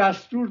 برای اینکه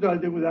دستور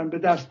داده بودن به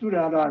دستور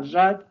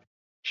اعلیحضرت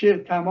که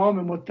تمام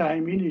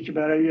متهمینی که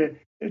برای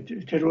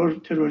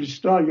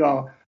تروریستا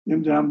یا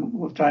نمیدونم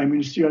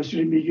متهمین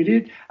سیاسی رو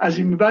میگیرید، از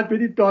این بعد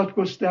بدید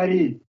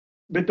دادگستری،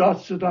 به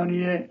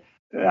دادستانی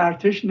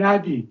ارتش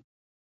ندید.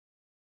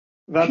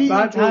 و کی این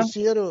بعد هم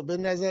توصیه رو به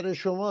نظر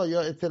شما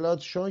یا اطلاعات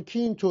شما کی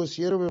این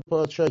توصیه رو به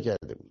پادشاه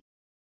کرده بود؟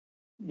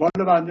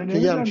 والا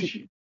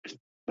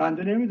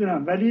بنده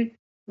نمیدونم ولی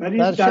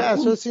بر چه در اون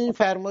اساسی این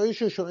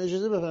فرمایش رو شما،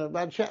 اجازه بفرمایید،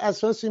 بر چه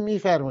اساسی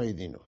میفرمایید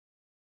اینو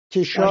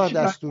که شاه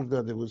دستور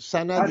داده بود؟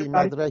 سندی،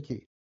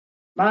 مدرکی؟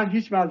 من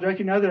هیچ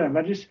مدرکی ندارم،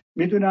 ولی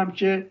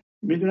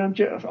میدونم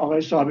که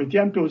آقای ثابتی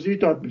هم توضیح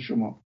داد به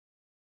شما.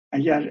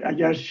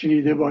 اگر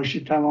شنیده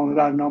باشید تمام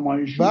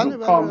برنامه‌هایشون رو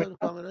بله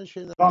کاملا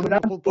شنیدم. کاملا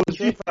خب پادشاه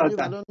توضیح فقید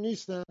دادن. الان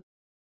نیستن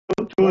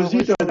و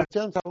توضیح آقای دادن ثابتی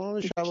هم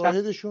تمام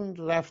شواهدشون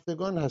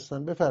رفتگان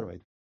هستن.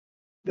 بفرمایید.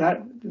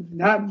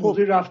 نه، خب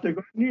موضوع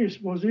رفتگان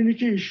نیست. موضوع اینه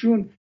که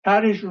ایشون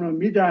طرحشون رو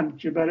میدن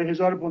که برای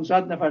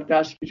 1500 نفر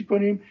دستگیری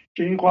کنیم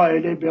که این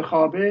قائله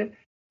بخوابه،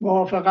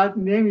 موافقت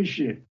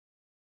نمیشه.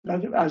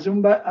 از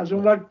اون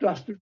ور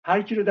دستور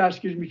هر کی رو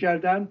دستگیر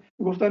میکردن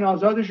گفتن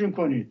آزادشون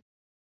کنید.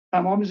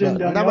 تمام نه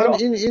زندانی‌ها من رو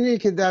اینی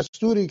که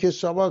دستوری که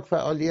ساواک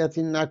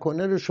فعالیتی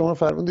نکنه رو شما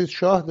فرمودید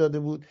شاه داده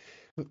بود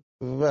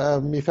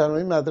و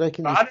میفرمایید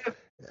مدرکی نیست.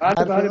 حرف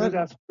بله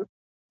من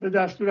به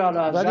دستور ولی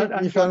اعلیحضرت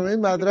انجام میفرمایید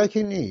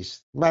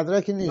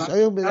مدرکی نیست.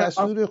 آیا به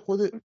دستور خود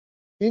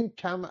این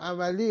کم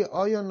عملی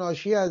آیا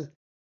ناشی از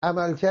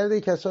عملکرد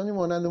کسانی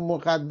مانند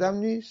مقدم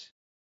نیست؟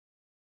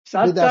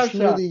 به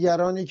دستور 100%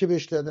 دیگرانی که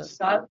بهش دادن؟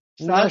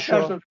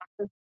 100%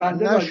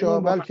 بنده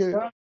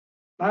بلکه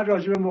من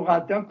راجع به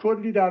مقدم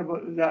کلی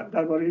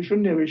درباره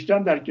ایشون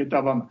نوشتم در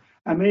کتابم،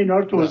 همه اینا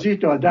رو توضیح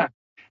دادم.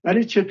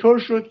 ولی چطور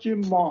شد که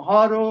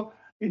ماها رو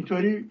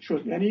اینطوری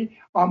شد؟ یعنی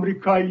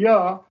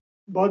آمریکایی‌ها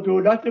با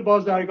دولت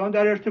بازرگان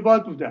در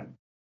ارتباط بودن.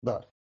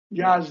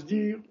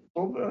 یزدی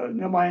خب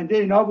نماینده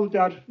اینا بود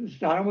در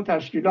همون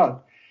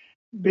تشکیلات.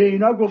 به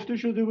اینا گفته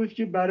شده بود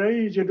که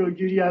برای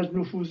جلوگیری از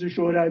نفوذ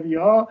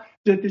شوروی‌ها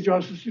ضد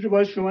جاسوسی رو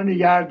باید شما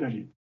نگه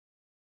دارید،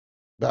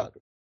 بله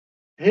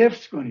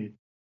حفظ کنید.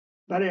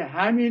 برای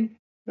همین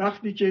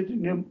وقتی که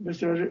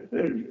مثلا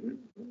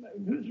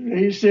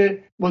رئیس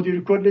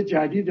مدیر کل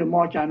جدید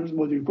ما که هنوز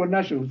مدیر کل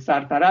نشده بود،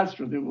 سرپرست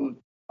شده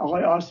بود،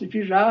 آقای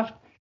آصفی رفت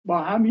با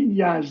همین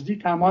یزدی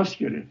تماس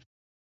گرفت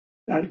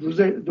در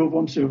روز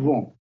دوم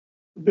سوم.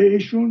 به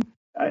ایشون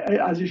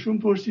از ایشون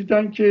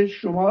پرسیدن که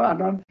شما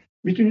الان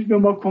میتونید به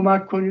ما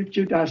کمک کنید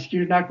که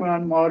دستگیر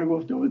نکنن ما رو.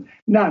 گفته بود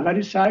نه،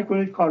 ولی سعی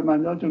کنید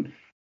کارمنداتون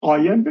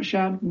قایم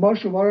بشن، ما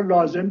شما رو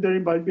لازم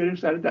داریم، باید بریم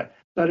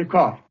سر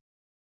کار.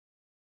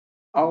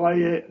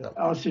 آقای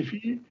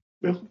آصفی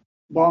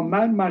با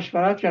من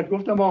مشورت کرد،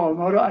 گفتم آقا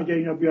ما رو اگه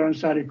اینا بیارن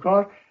سر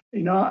کار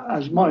اینا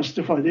از ما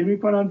استفاده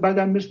میکنن،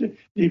 بعدم مثل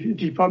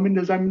دیپا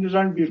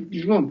میندازن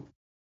بیرون.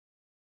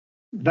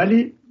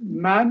 ولی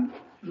من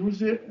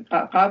روز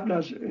قبل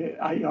از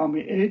ایام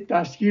عید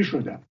دستگیر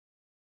شدم.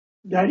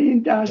 در این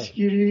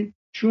دستگیری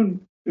چون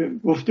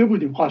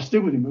خواسته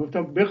بودیم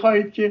گفتم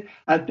بخواید که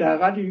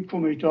حداقل این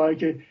کمیته هایی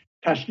که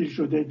تشکیل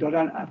شده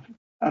دارن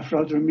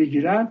افراد رو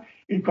میگیرن،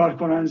 این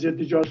کارکنان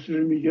ضد جاسوسی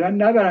رو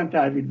میگیرن، نبرن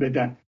تحویل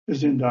بدن به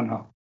زندان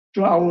ها،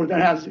 چون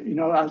آوردن از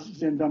اینا از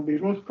زندان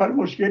بیرون کار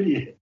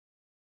مشکلیه.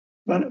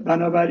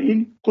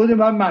 بنابراین خود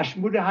من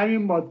مشمول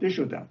همین ماده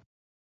شدم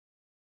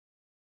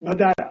و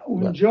در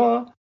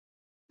اونجا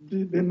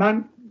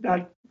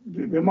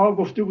به ما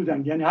گفته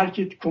بودن، یعنی هر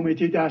کی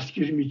کمیته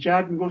دستگیر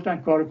میکرد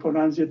میگفتن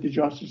کارکنان ضد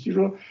جاسوسی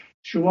رو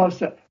شما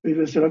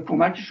به اصطلاح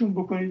کمکشون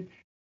بکنید،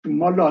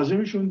 ما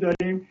لازمشون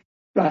داریم،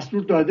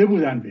 دستور داده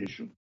بودن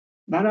بهشون.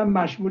 منم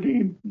مشمول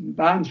این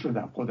بند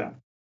شدم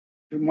خودم.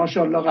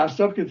 ماشاءالله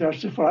قصاب که در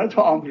سفارت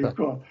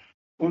آمریکا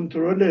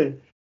کنترل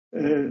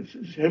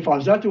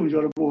حفاظت اونجا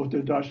رو به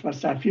عهده داشت و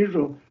سفیر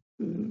رو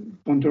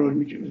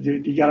کنترل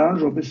دیگران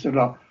رو به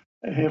اصطلاح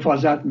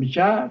حفاظت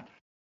میکرد،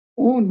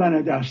 اون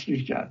منو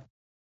دستگیر کرد.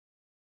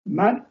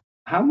 من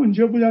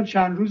همونجا بودم،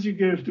 چند روزی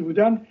گرفته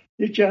بودم،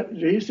 یکی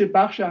رئیس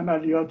بخش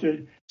عملیات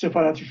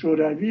سفارت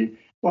شوروی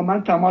با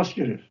من تماس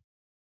گرفت،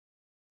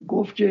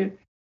 گفت که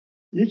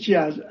یکی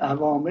از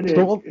عوامل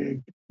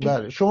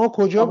شما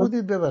کجا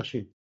بودید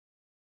ببخشید؟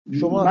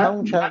 شما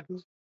همون چند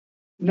روز؟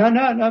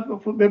 نه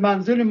به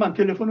منزل من،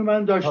 تلفن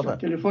من داشتم،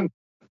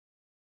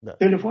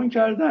 تلفن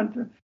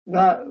کردن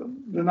و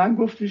به من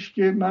گفتش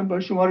که من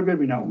باید شما رو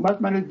ببینم.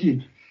 اومد منو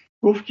دید،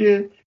 گفت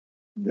که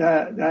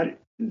در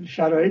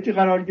شرایطی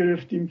قرار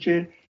گرفتیم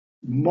که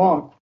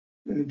ما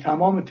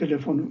تمام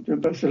تلفن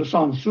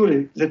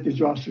سانسور ضد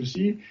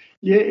جاسوسی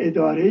یه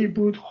اداره‌ای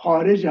بود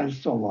خارج از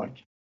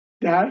ساواک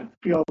در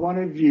خیابان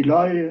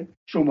ویلای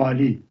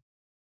شمالی.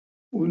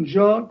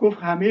 اونجا گفت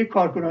همه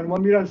کارکنان ما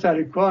میرن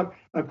سر کار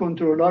و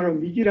کنترل‌ها رو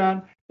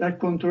میگیرن. در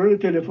کنترل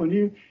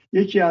تلفنی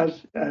یکی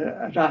از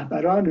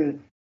رهبران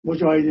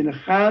مجاهدین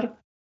خلق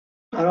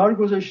قرار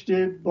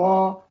گذاشته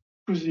با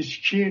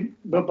کوزیشکین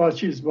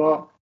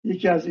با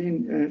یکی از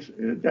این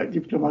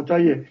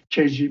دیپلمات‌های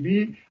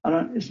KGB،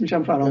 الان اسمش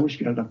هم فراموش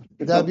کردم،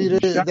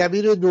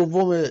 دبیر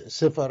دوم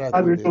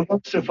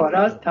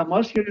سفارت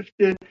تماس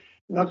گرفته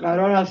و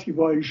قرار هست که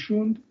با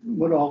ایشون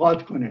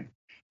ملاقات کنه.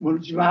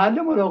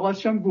 محل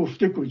ملاقاتش هم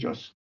گفته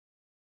کجاست.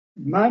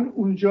 من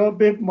اونجا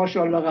به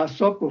ماشاءالله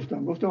قصاب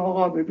گفتم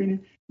آقا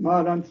ببینید ما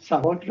الان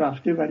ساواک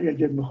رفته، ولی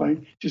اگر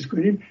میخوایم چیز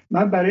کنیم،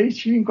 من برای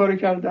چی این کارو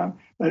کردم؟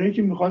 برای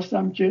اینکه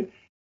میخواستم که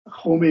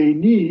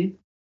خمینی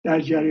در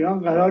جریان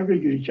قرار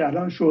بگیری که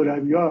الان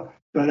شوروی‌ها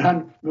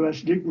دارن به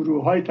وسیله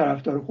گروه‌های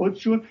طرفدار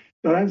خودشون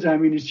دارن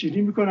زمینی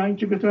چینی میکنن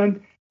که بتونن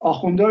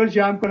آخوندا رو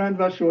جمع کنن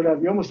و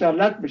شوروی‌ها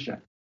مسلط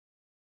بشن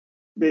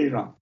به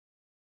ایران.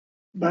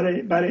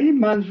 برای این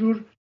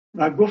منظور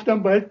و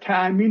گفتم باید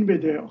تأمین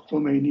بده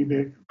خمینی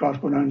به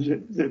کارکنان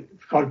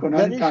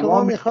یعنی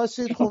شما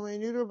میخواستید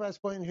خمینی رو بس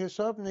با این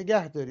حساب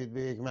نگه دارید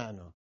به یک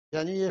معنا،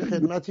 یعنی یه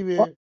خدمتی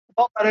به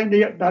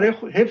برای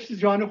حفظ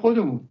جان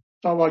خودمون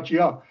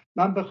ساواکیا.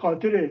 من به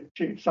خاطر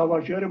که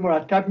ساواکیا رو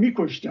مرتب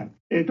میکشتن،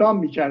 اعدام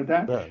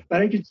میکردن،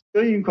 برای اینکه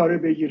جلوی این کارو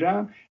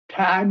بگیرم،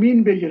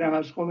 تأمین بگیرم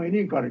از خمینی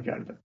این کارو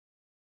کردم،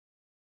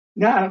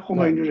 نه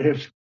خمینی رو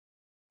حفظ.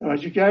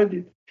 توجه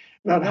کردید؟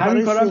 و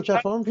همین کارم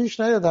تفاهم پیش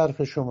نیاد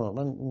حرف شما.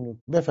 من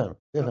بفهم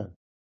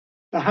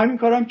و همین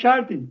کارم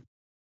کردیم.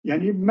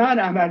 یعنی من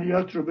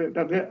عملیات رو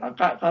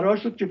قرار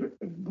شد که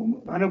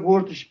منو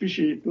بردش پیش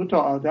 2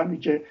 آدمی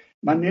که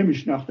من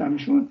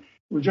نمیشناختمشون،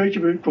 اونجایی که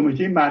به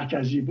کمیته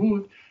مرکزی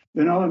بود،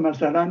 به نام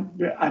مثلا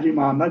به علی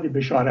محمد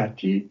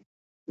بشارتی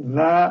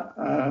و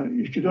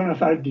 1-2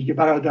 نفر دیگه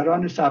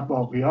برادران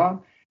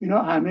سباقیان.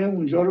 اینا همه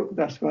اونجا رو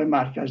دستگاه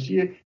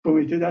مرکزی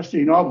کمیته دست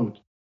اینا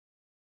بود.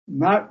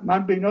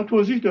 من به اینا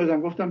توضیح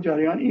دادم، گفتم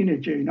جریان اینه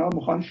که اینا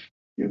میخوان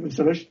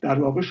مثلا در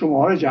واقع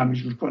شماها رو جمع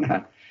جور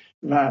کنن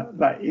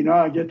و اینا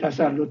اگه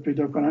تسلط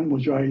پیدا کنن،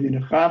 مجاهدین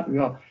خلق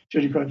یا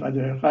شریکای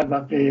فدای خلق و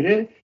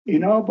غیره،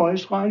 اینا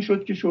باعث خواهند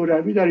شد که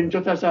شوروی در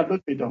اینجا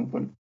تسلط پیدا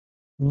کنه.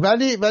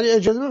 ولی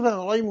اجازه بفرمایید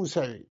آقای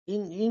موسوی،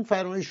 این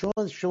فرمایش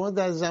شما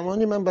در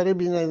زمانی، من برای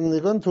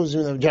بینندگان توضیح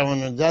میدم،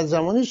 جوانان، در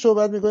زمانی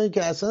صحبت میکنید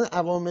که اصلا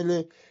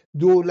عوامل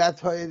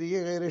دولت‌های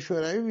دیگه غیر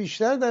شوروی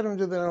بیشتر در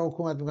اونجا دارن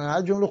حکومت میکنن،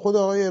 از جمله خود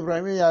آقای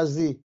ابراهیم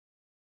یزدی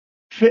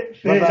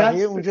و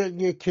بقیه اونجا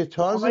یک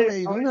کتاز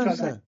میدون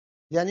هستن.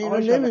 یعنی اینا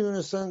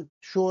نمیدونستن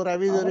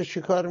شوروی داره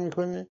چی کار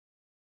میکنه.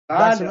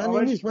 بس من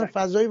این نیست، من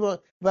فضایی و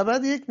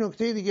بعد یک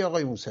نکته دیگه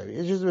آقای موسوی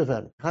اجازه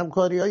بفرمایید،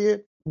 همکاری‌های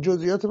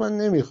جزئیات من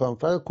نمیخوام،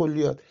 فقط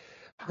کلیات.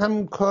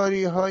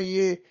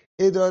 همکاری‌های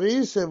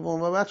اداره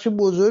سوم و بخش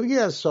بزرگی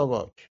از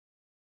ساواک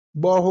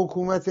با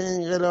حکومت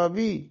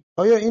انقلابی،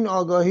 آیا این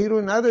آگاهی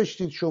رو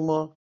نداشتید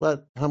شما و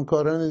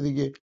همکاران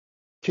دیگه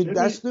که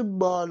دست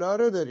بالا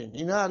رو دارین؟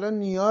 اینا الان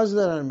نیاز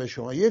دارن به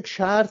شما، یک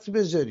شرط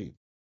بذارید،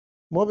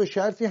 ما به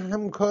شرطی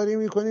همکاری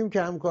میکنیم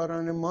که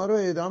همکاران ما رو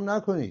اعدام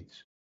نکنید.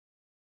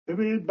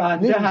 ببینید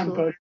بنده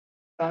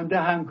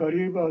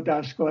همکاری با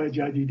دستگاه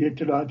جدید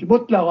اطلاعاتی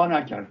مطلقا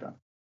نکردم.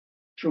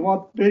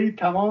 شما برید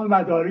تمام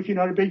مدارک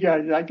اینا رو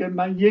بگردید، اگر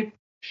من یک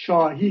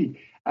شاهی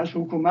از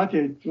حکومت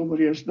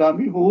جمهوری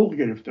اسلامی حقوق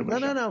گرفته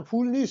باشم. نه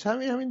پول نیست،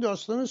 همین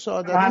داستان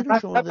سعادتی رو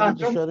شما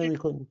دارید اشاره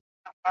میکنید.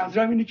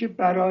 منظورم اینه که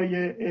برای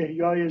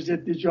احیای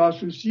ضد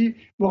جاسوسی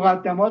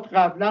مقدمات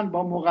قبلا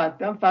با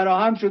مقدم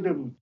فراهم شده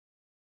بود.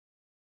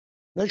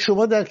 نه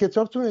شما در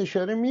کتابتون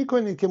اشاره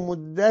میکنید که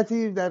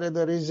مدتی در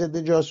اداره ضد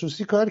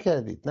جاسوسی کار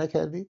کردید،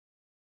 نکردید؟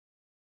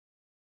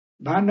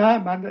 من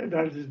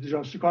در ضد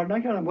جاسوسی کار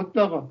نکردم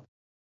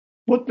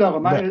مطلقا.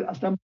 من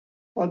اصلا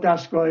با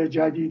دستگاه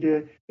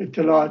جدید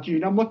اطلاعاتی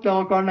اینا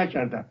مطلقا کار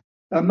نکردم.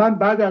 و من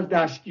بعد از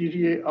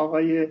دستگیری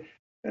آقای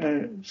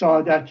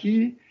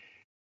سعادتی،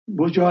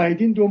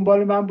 مجاهدین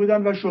دنبال من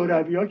بودن و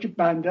شوروی‌ها که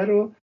بنده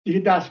رو دیگه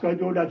دستگاه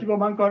دولتی با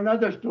من کار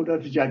نداشت،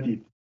 دولت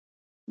جدید.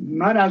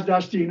 من از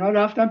دست اینا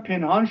رفتم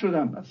پنهان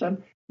شدم، اصلا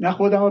نه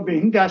خودم رو به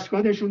این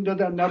دستگاه نشون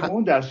دادم نه به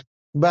اون دستگاه.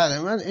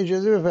 بله من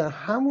اجازه بفرمایید،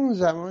 همون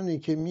زمانی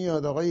که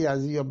میاد آقای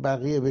یزدی یا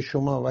بقیه به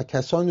شما و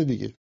کسان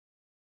دیگه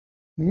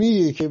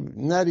میگه که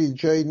نرید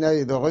جایی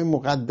نرید، آقای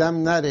مقدم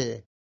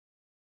نره،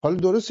 حالا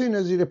درسته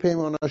اینا زیر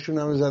پیماناشون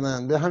هم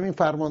زدن، به همین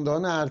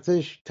فرماندهان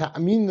ارتش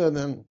تأمین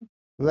دادن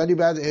ولی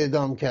بعد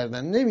اعدام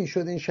کردن،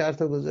 نمیشد این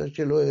شرط گذاشت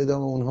جلو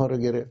اعدام اونها رو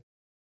گرفت؟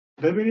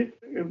 ببینید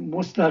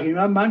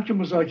مستقیما من که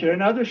مذاکره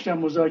نداشتم،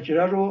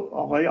 مذاکره رو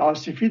آقای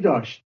آصفی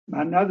داشت،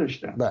 من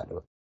نداشتم.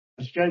 بله.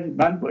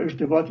 من با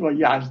ارتباط با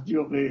یزدی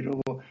و غیره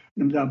و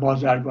نمیدونم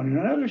بازرگان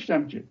اینا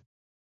نداشتم که.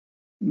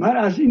 من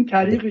از این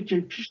طریقی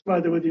که پیش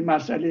اومده بود این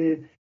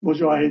مسئله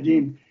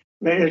مجاهدین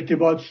و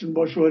ارتباطشون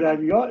با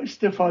شوروی‌ها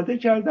استفاده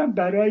کردم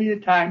برای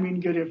تأمین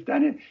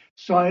گرفتن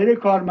سایر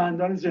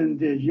کارمندان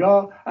زنده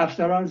یا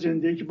افسران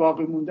زنده که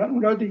باقی موندن،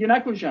 اون را دیگه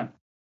نکشن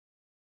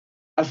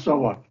از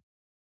ساواک.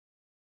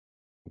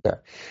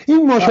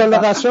 این ماشاءالله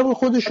قصاب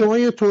خود شما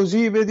یه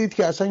توضیح بدید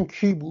که اصلا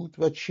کی بود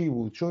و چی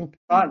بود، چون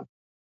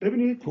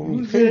ببینید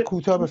خیلی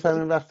کوتاه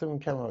بفرمایید، وقتمون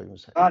کم آقای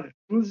موسوی.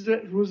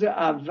 روز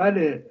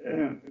اول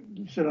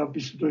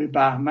 22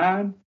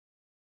 بهمن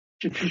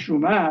که پیش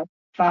اومد،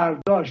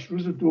 فرداش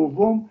روز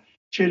دوم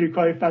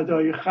چریکای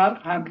فدای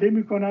خلق حمله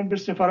میکنن به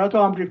سفارت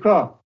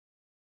آمریکا.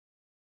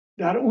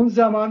 در اون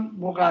زمان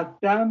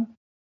مقدم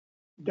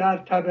در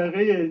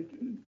طبقه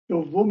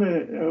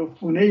دوم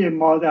خونه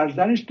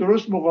مادرزنش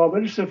درست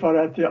مقابل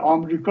سفارت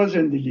آمریکا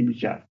زندگی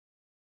میکرد.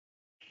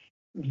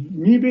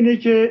 میبینه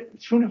که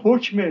چون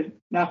حکم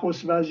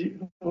نخست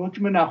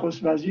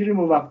وزیر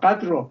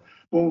موقت رو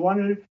به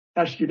عنوان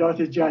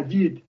تشکیلات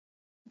جدید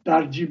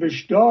در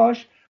جیبش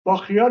داشت، با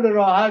خیال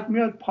راحت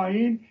میاد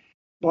پایین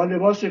با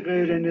لباس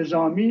غیر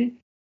نظامی،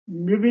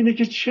 میبینه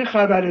که چه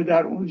خبره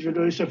در اون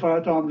جلوی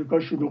سفارت آمریکا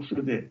شلوغ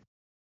شده.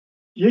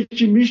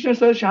 یکی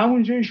میشناسدش،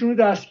 همونجا ایشون رو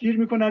دستگیر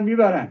میکنن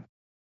میبرن.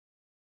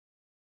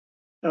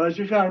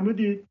 توجه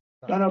فرمودید؟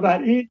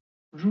 بنابراین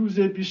روز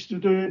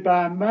 22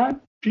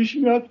 بهمن پیش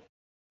میاد،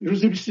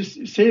 روز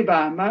 23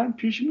 بهمن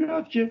پیش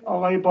میاد که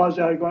آقای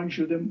بازرگان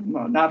شده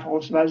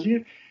نخست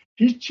وزیر،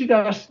 هیچی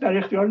در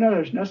اختیار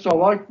نداشت، نه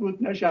ساواک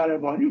بود، نه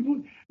شهربانی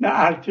بود، نه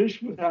ارتش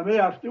بود، همه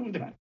رفته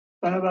بودن.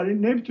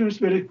 بنابراین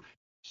نمیتونست بره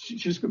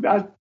چیز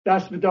کنه.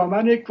 دست به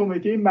دامن یک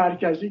کمیته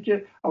مرکزی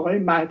که آقای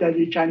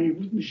مهدوی کنی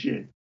بود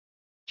میشه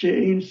که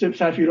این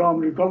سفیر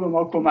آمریکا به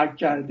ما کمک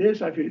کرده،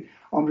 سفیر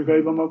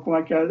آمریکایی به ما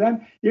کمک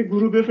کردن، یک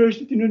گروه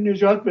بفرستید اینو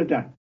نجات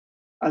بدن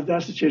از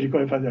دست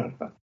چریکای فدای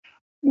خلق.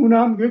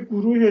 اونم یک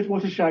گروه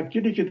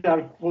متشکلی که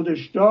در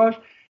خودش داشت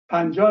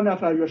 50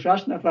 نفر یا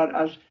 60 نفر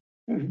از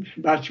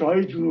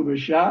بچه‌های جنوب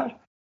شهر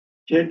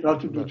که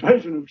دوتای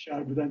جنوب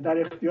شهر بودن، در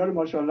اختیار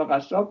ماشاءالله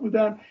قصاب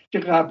بودن که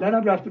قبلا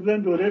هم رفته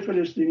بودن دوره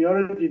فلسطینی‌ها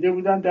رو دیده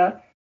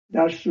بودن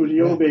در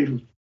سوریه و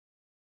بیروت.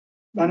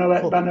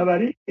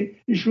 بنابراین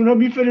ایشون رو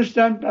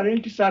میفرستن برای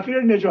اینکه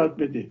سفیر نجات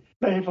بده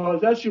و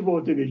حفاظتش رو به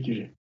عهده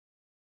بگیره.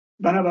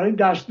 بنابراین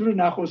دستور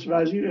نخست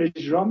وزیر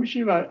اجرا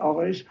میشه و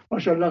آقای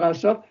ماشاءالله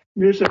قصاب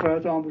میره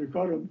سفارت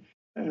آمریکا رو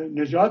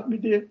نجات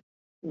میده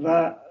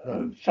و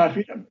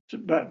سفیر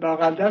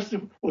بغل دست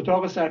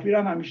اتاق سفیر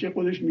هم همیشه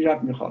خودش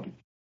میرفت میخوابید.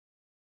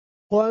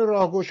 خب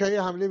راهگشایی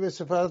حمله به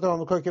سفارت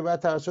آمریکا که بعد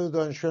توسط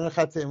دانشجویان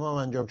خط امام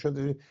انجام شد،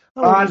 همون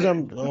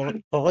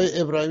روزم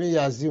آقای ابراهیم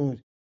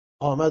یزدی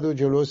آمد و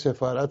جلو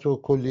سفارت و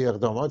کلی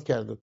اقدامات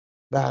کرد و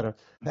به هر حال.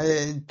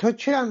 تا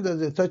چه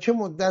اندازه، تا چه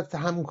مدت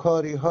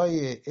همکاری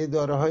های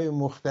اداره های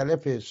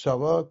مختلف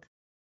ساواک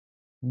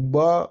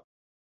با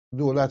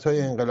دولت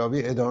های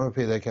انقلابی ادامه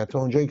پیدا کرد تا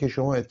اونجایی که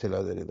شما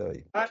اطلاع دارید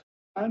آقای؟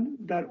 من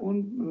در اون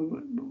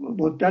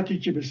مدتی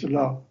که به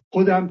اصطلاح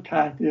خودم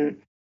تحت به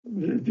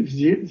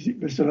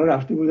اصطلاح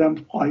رفته بودم،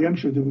 قایم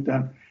شده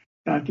بودم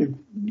تحت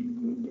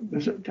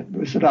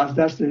به اصطلاح از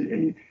دست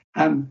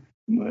هم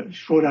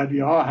شوروی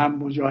ها هم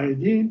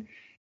مجاهدین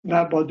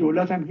و با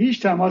دولت هم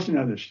هیچ تماسی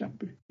نداشتم،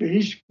 به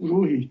هیچ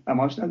گروهی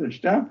تماس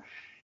نداشتم.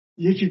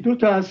 یکی دو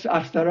تا از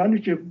افسرانی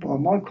که با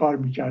ما کار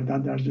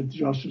میکردن در ضد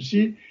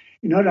جاسوسی،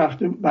 اینا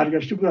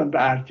برگشته بودن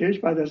به ارتش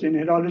بعد از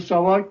انحلال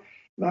ساواک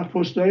و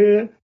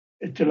پستای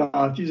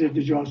اطلاعاتی ضد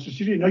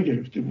جاسوسی رو اینا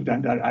گرفته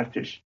بودن در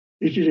ارتش.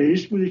 یکی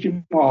رئیس بود،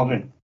 یکی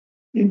معاون.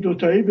 این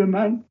دوتایی به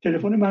من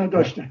تلفن منو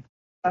داشتن،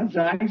 من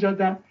زنگ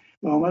زدم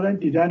و آمدن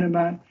دیدن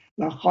من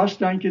و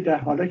خواستن که در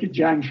حالی که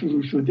جنگ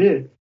شروع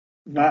شده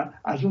و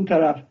از اون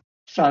طرف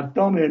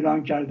صدام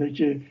اعلان کرده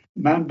که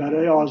من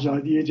برای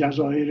آزادی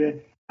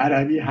جزایر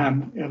عربی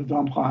هم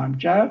اقدام خواهم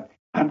کرد،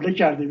 حمله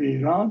کرده به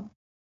ایران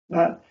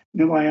و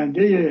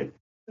نماینده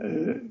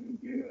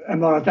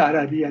امارات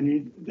عربی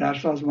یعنی در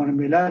سازمان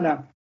ملل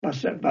هم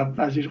و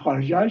وزیر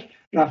خارجهش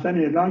رفتن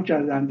اعلان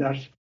کردن در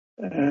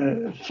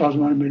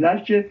سازمان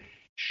ملل که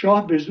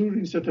شاه به زور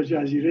این سه تا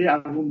جزیره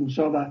ابو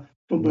موسی و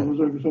تنب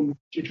بزرگ تنب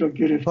کوچک را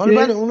گرفته.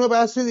 بله اونو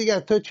بحث دیگر.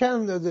 تا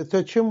چند داده،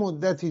 تا چه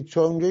مدتی،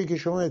 تا اونجایی که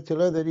شما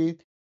اطلاع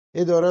دارید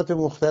ادارات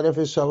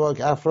مختلف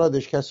ساواک،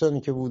 افرادش،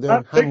 کسانی که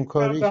بودن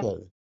همکاری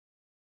کرده؟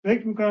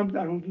 فکر میکنم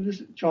در حدود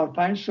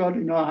 4-5 سال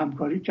اینا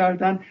همکاری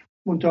کردن،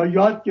 منتها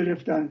یاد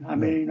گرفتن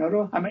همه اینا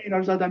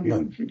رو زدن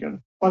بیرونشون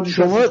کردن.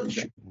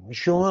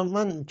 شما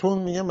من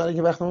تون میگم برای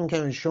که وقتمون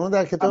کمی. شما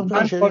در کتابتون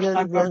اشاره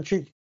کردید من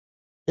چی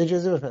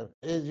اجازه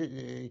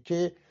بفرمایید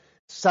که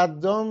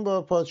صدام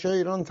با پادشاه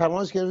ایران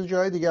تماس گرفت،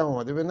 جای دیگه هم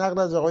اومده. به نقل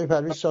از آقای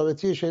پرویز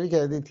ثابتی اشاره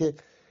کردید که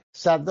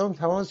صدام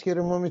تماس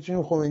گرفت ما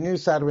میتونیم خمینی رو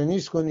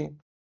سربنیز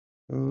کنیم،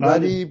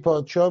 ولی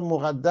پادشاه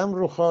مقدم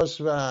رو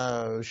خواست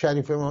و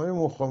شریف امامی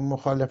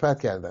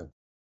مخالفت کردن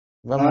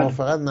و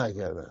موافقت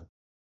نکردن.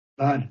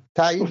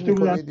 تایید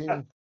میکنید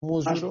این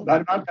موضوع رو؟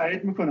 بله من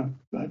تایید میکنم.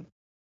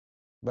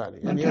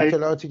 بله یعنی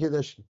اطلاعاتی که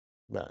داشتید.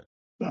 بله.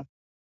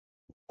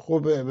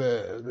 خب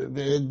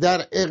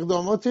در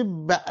اقدامات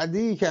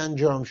بعدی که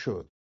انجام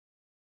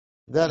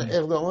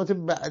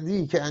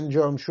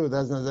شد،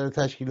 از نظر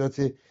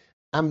تشکیلات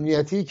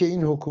امنیتی که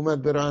این حکومت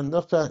به راه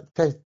انداخت،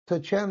 تا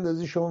چه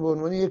اندازه شما به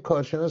عنوان یک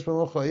کارشناس به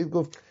ما خواهید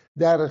گفت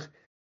در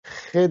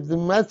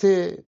خدمت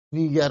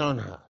دیگران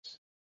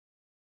هست،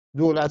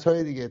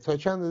 دولت‌های دیگه، تا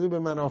چند اندازه به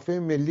منافع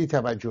ملی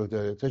توجه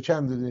داره، تا چند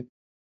اندازه؟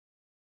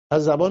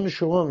 از زبان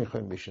شما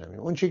میخوایم بشنویم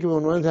اون چیزی که به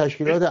عنوان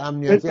تشکیلات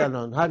امنیتی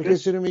الان هر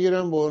کسی رو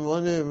میگیرن به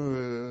عنوان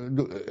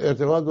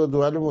ارتباط با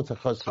دول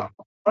متخصص.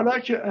 حالا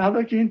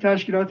که این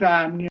تشکیلات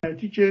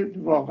امنیتی که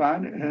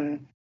واقعا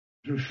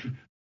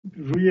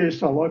روی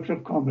ساواک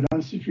رو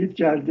کاملا سفید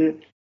کرده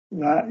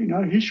و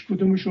اینا هیچ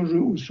کدومشون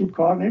روی اصول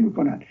کار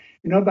نمیکنن،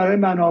 اینا برای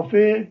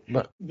منافع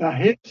و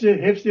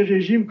حفظ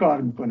رژیم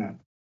کار میکنن،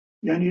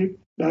 یعنی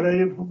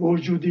برای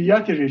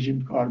موجودیت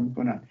رژیم کار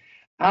میکنن.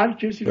 هر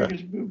کسی رو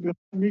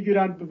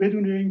میگیرن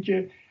بدون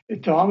اینکه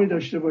اتهامی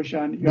داشته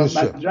باشن یا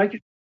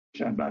مدرکی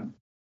داشته باشن.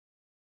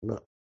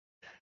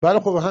 بله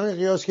خب همین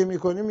قیاس که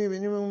میکنیم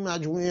میبینیم اون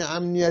مجموعه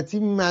امنیتی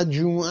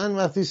مجموعاً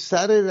وقتی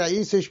سر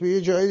رئیسش به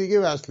یه جای دیگه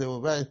وصله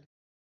و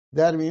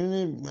در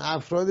میون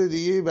افراد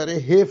دیگه برای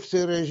حفظ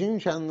رژیم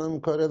چندان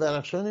کار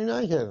درخشانی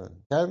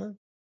نکردن.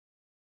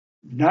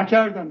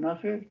 نه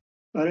خیر.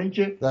 برای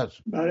اینکه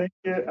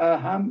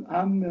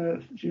هم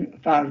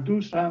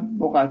فردوس هم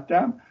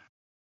مقدم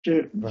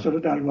که مثلا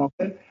در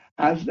واقع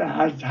از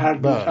هر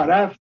دو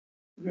طرف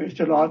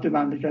اطلاعات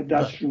مملکت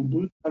دستشون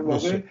بود، در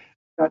واقع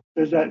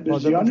به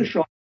زیان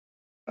شاه.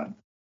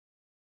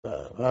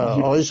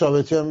 آقای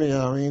ثابتی هم میگه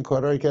همه این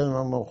کارهایی که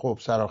ما خب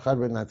سرآخر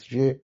به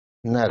نتیجه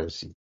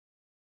نرسید.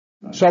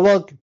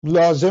 ساواک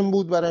لازم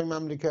بود برای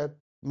مملکت.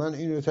 من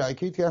اینو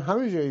تأکید کردم،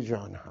 همه جای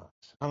جهان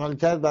هست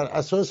عملکرد بر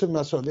اساس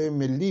مسائل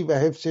ملی و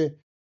حفظ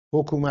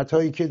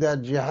حکومت‌هایی که در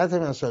جهت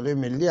مسائل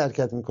ملی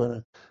حرکت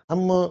میکنن،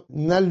 اما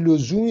نه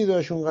لزومی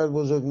داشت اونقدر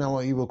بزرگ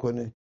نمایی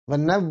بکنه و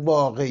نه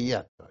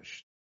واقعیت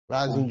داشت و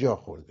از اینجا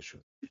خورده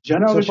شد.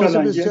 سپاس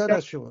بسیار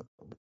از شما.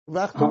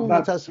 وقتمون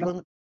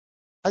متاسفانه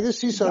اگه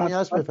 30 ثانیه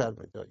هست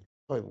بفرمایید.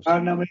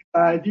 برنامه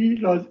بعدی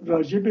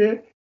راجع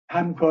به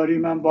همکاری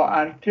من با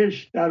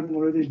ارتش در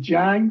مورد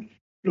جنگ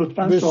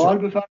لطفاً سوال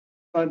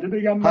بفرمایید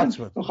بگم. من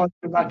بخاطر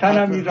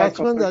وطنم این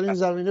حتما در این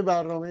زمینه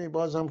برنامه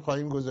باز هم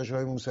خواهیم گذاشت.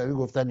 های موسوی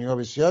گفتن اینا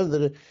بسیار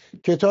داره.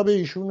 کتاب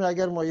ایشون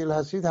اگر مایل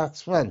هستید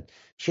حتما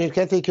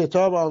شرکت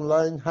کتاب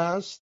آنلاین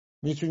هست،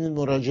 میتونید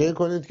مراجعه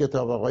کنید.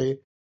 کتاب آقای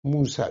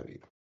موسوی.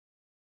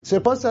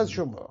 سپاس از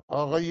شما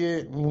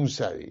آقای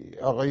موسوی،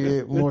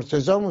 آقای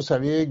مرتضی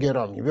موسوی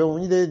گرامی. به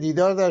امید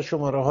دیدار در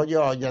شماره‌های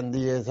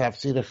آینده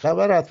تفسیر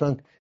خبر، حتما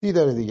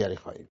دیدار دیگری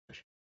خواهید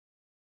داشت.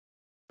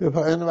 به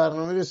پایان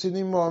برنامه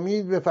رسیدیم با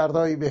امید به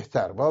فردایی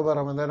بهتر، با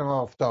برآمدن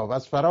آفتاب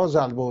از فراز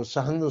البرز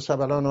سهند و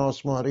سبلان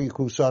آسماری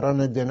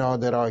کوساران دنا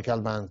درا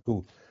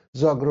کلبندکو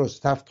زاگرس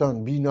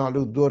تفتان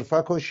بینالود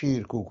درفک و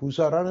شیرکو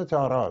کوساران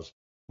تاراز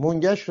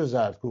منگشت و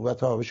زردکو و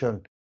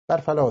تابشان بر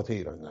فلات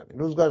ایران زمین.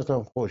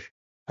 روزگارتان خوش،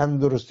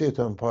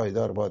 تندرستیتان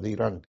پایدار باد.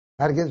 ایران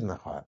هرگز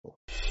نخواهد بود.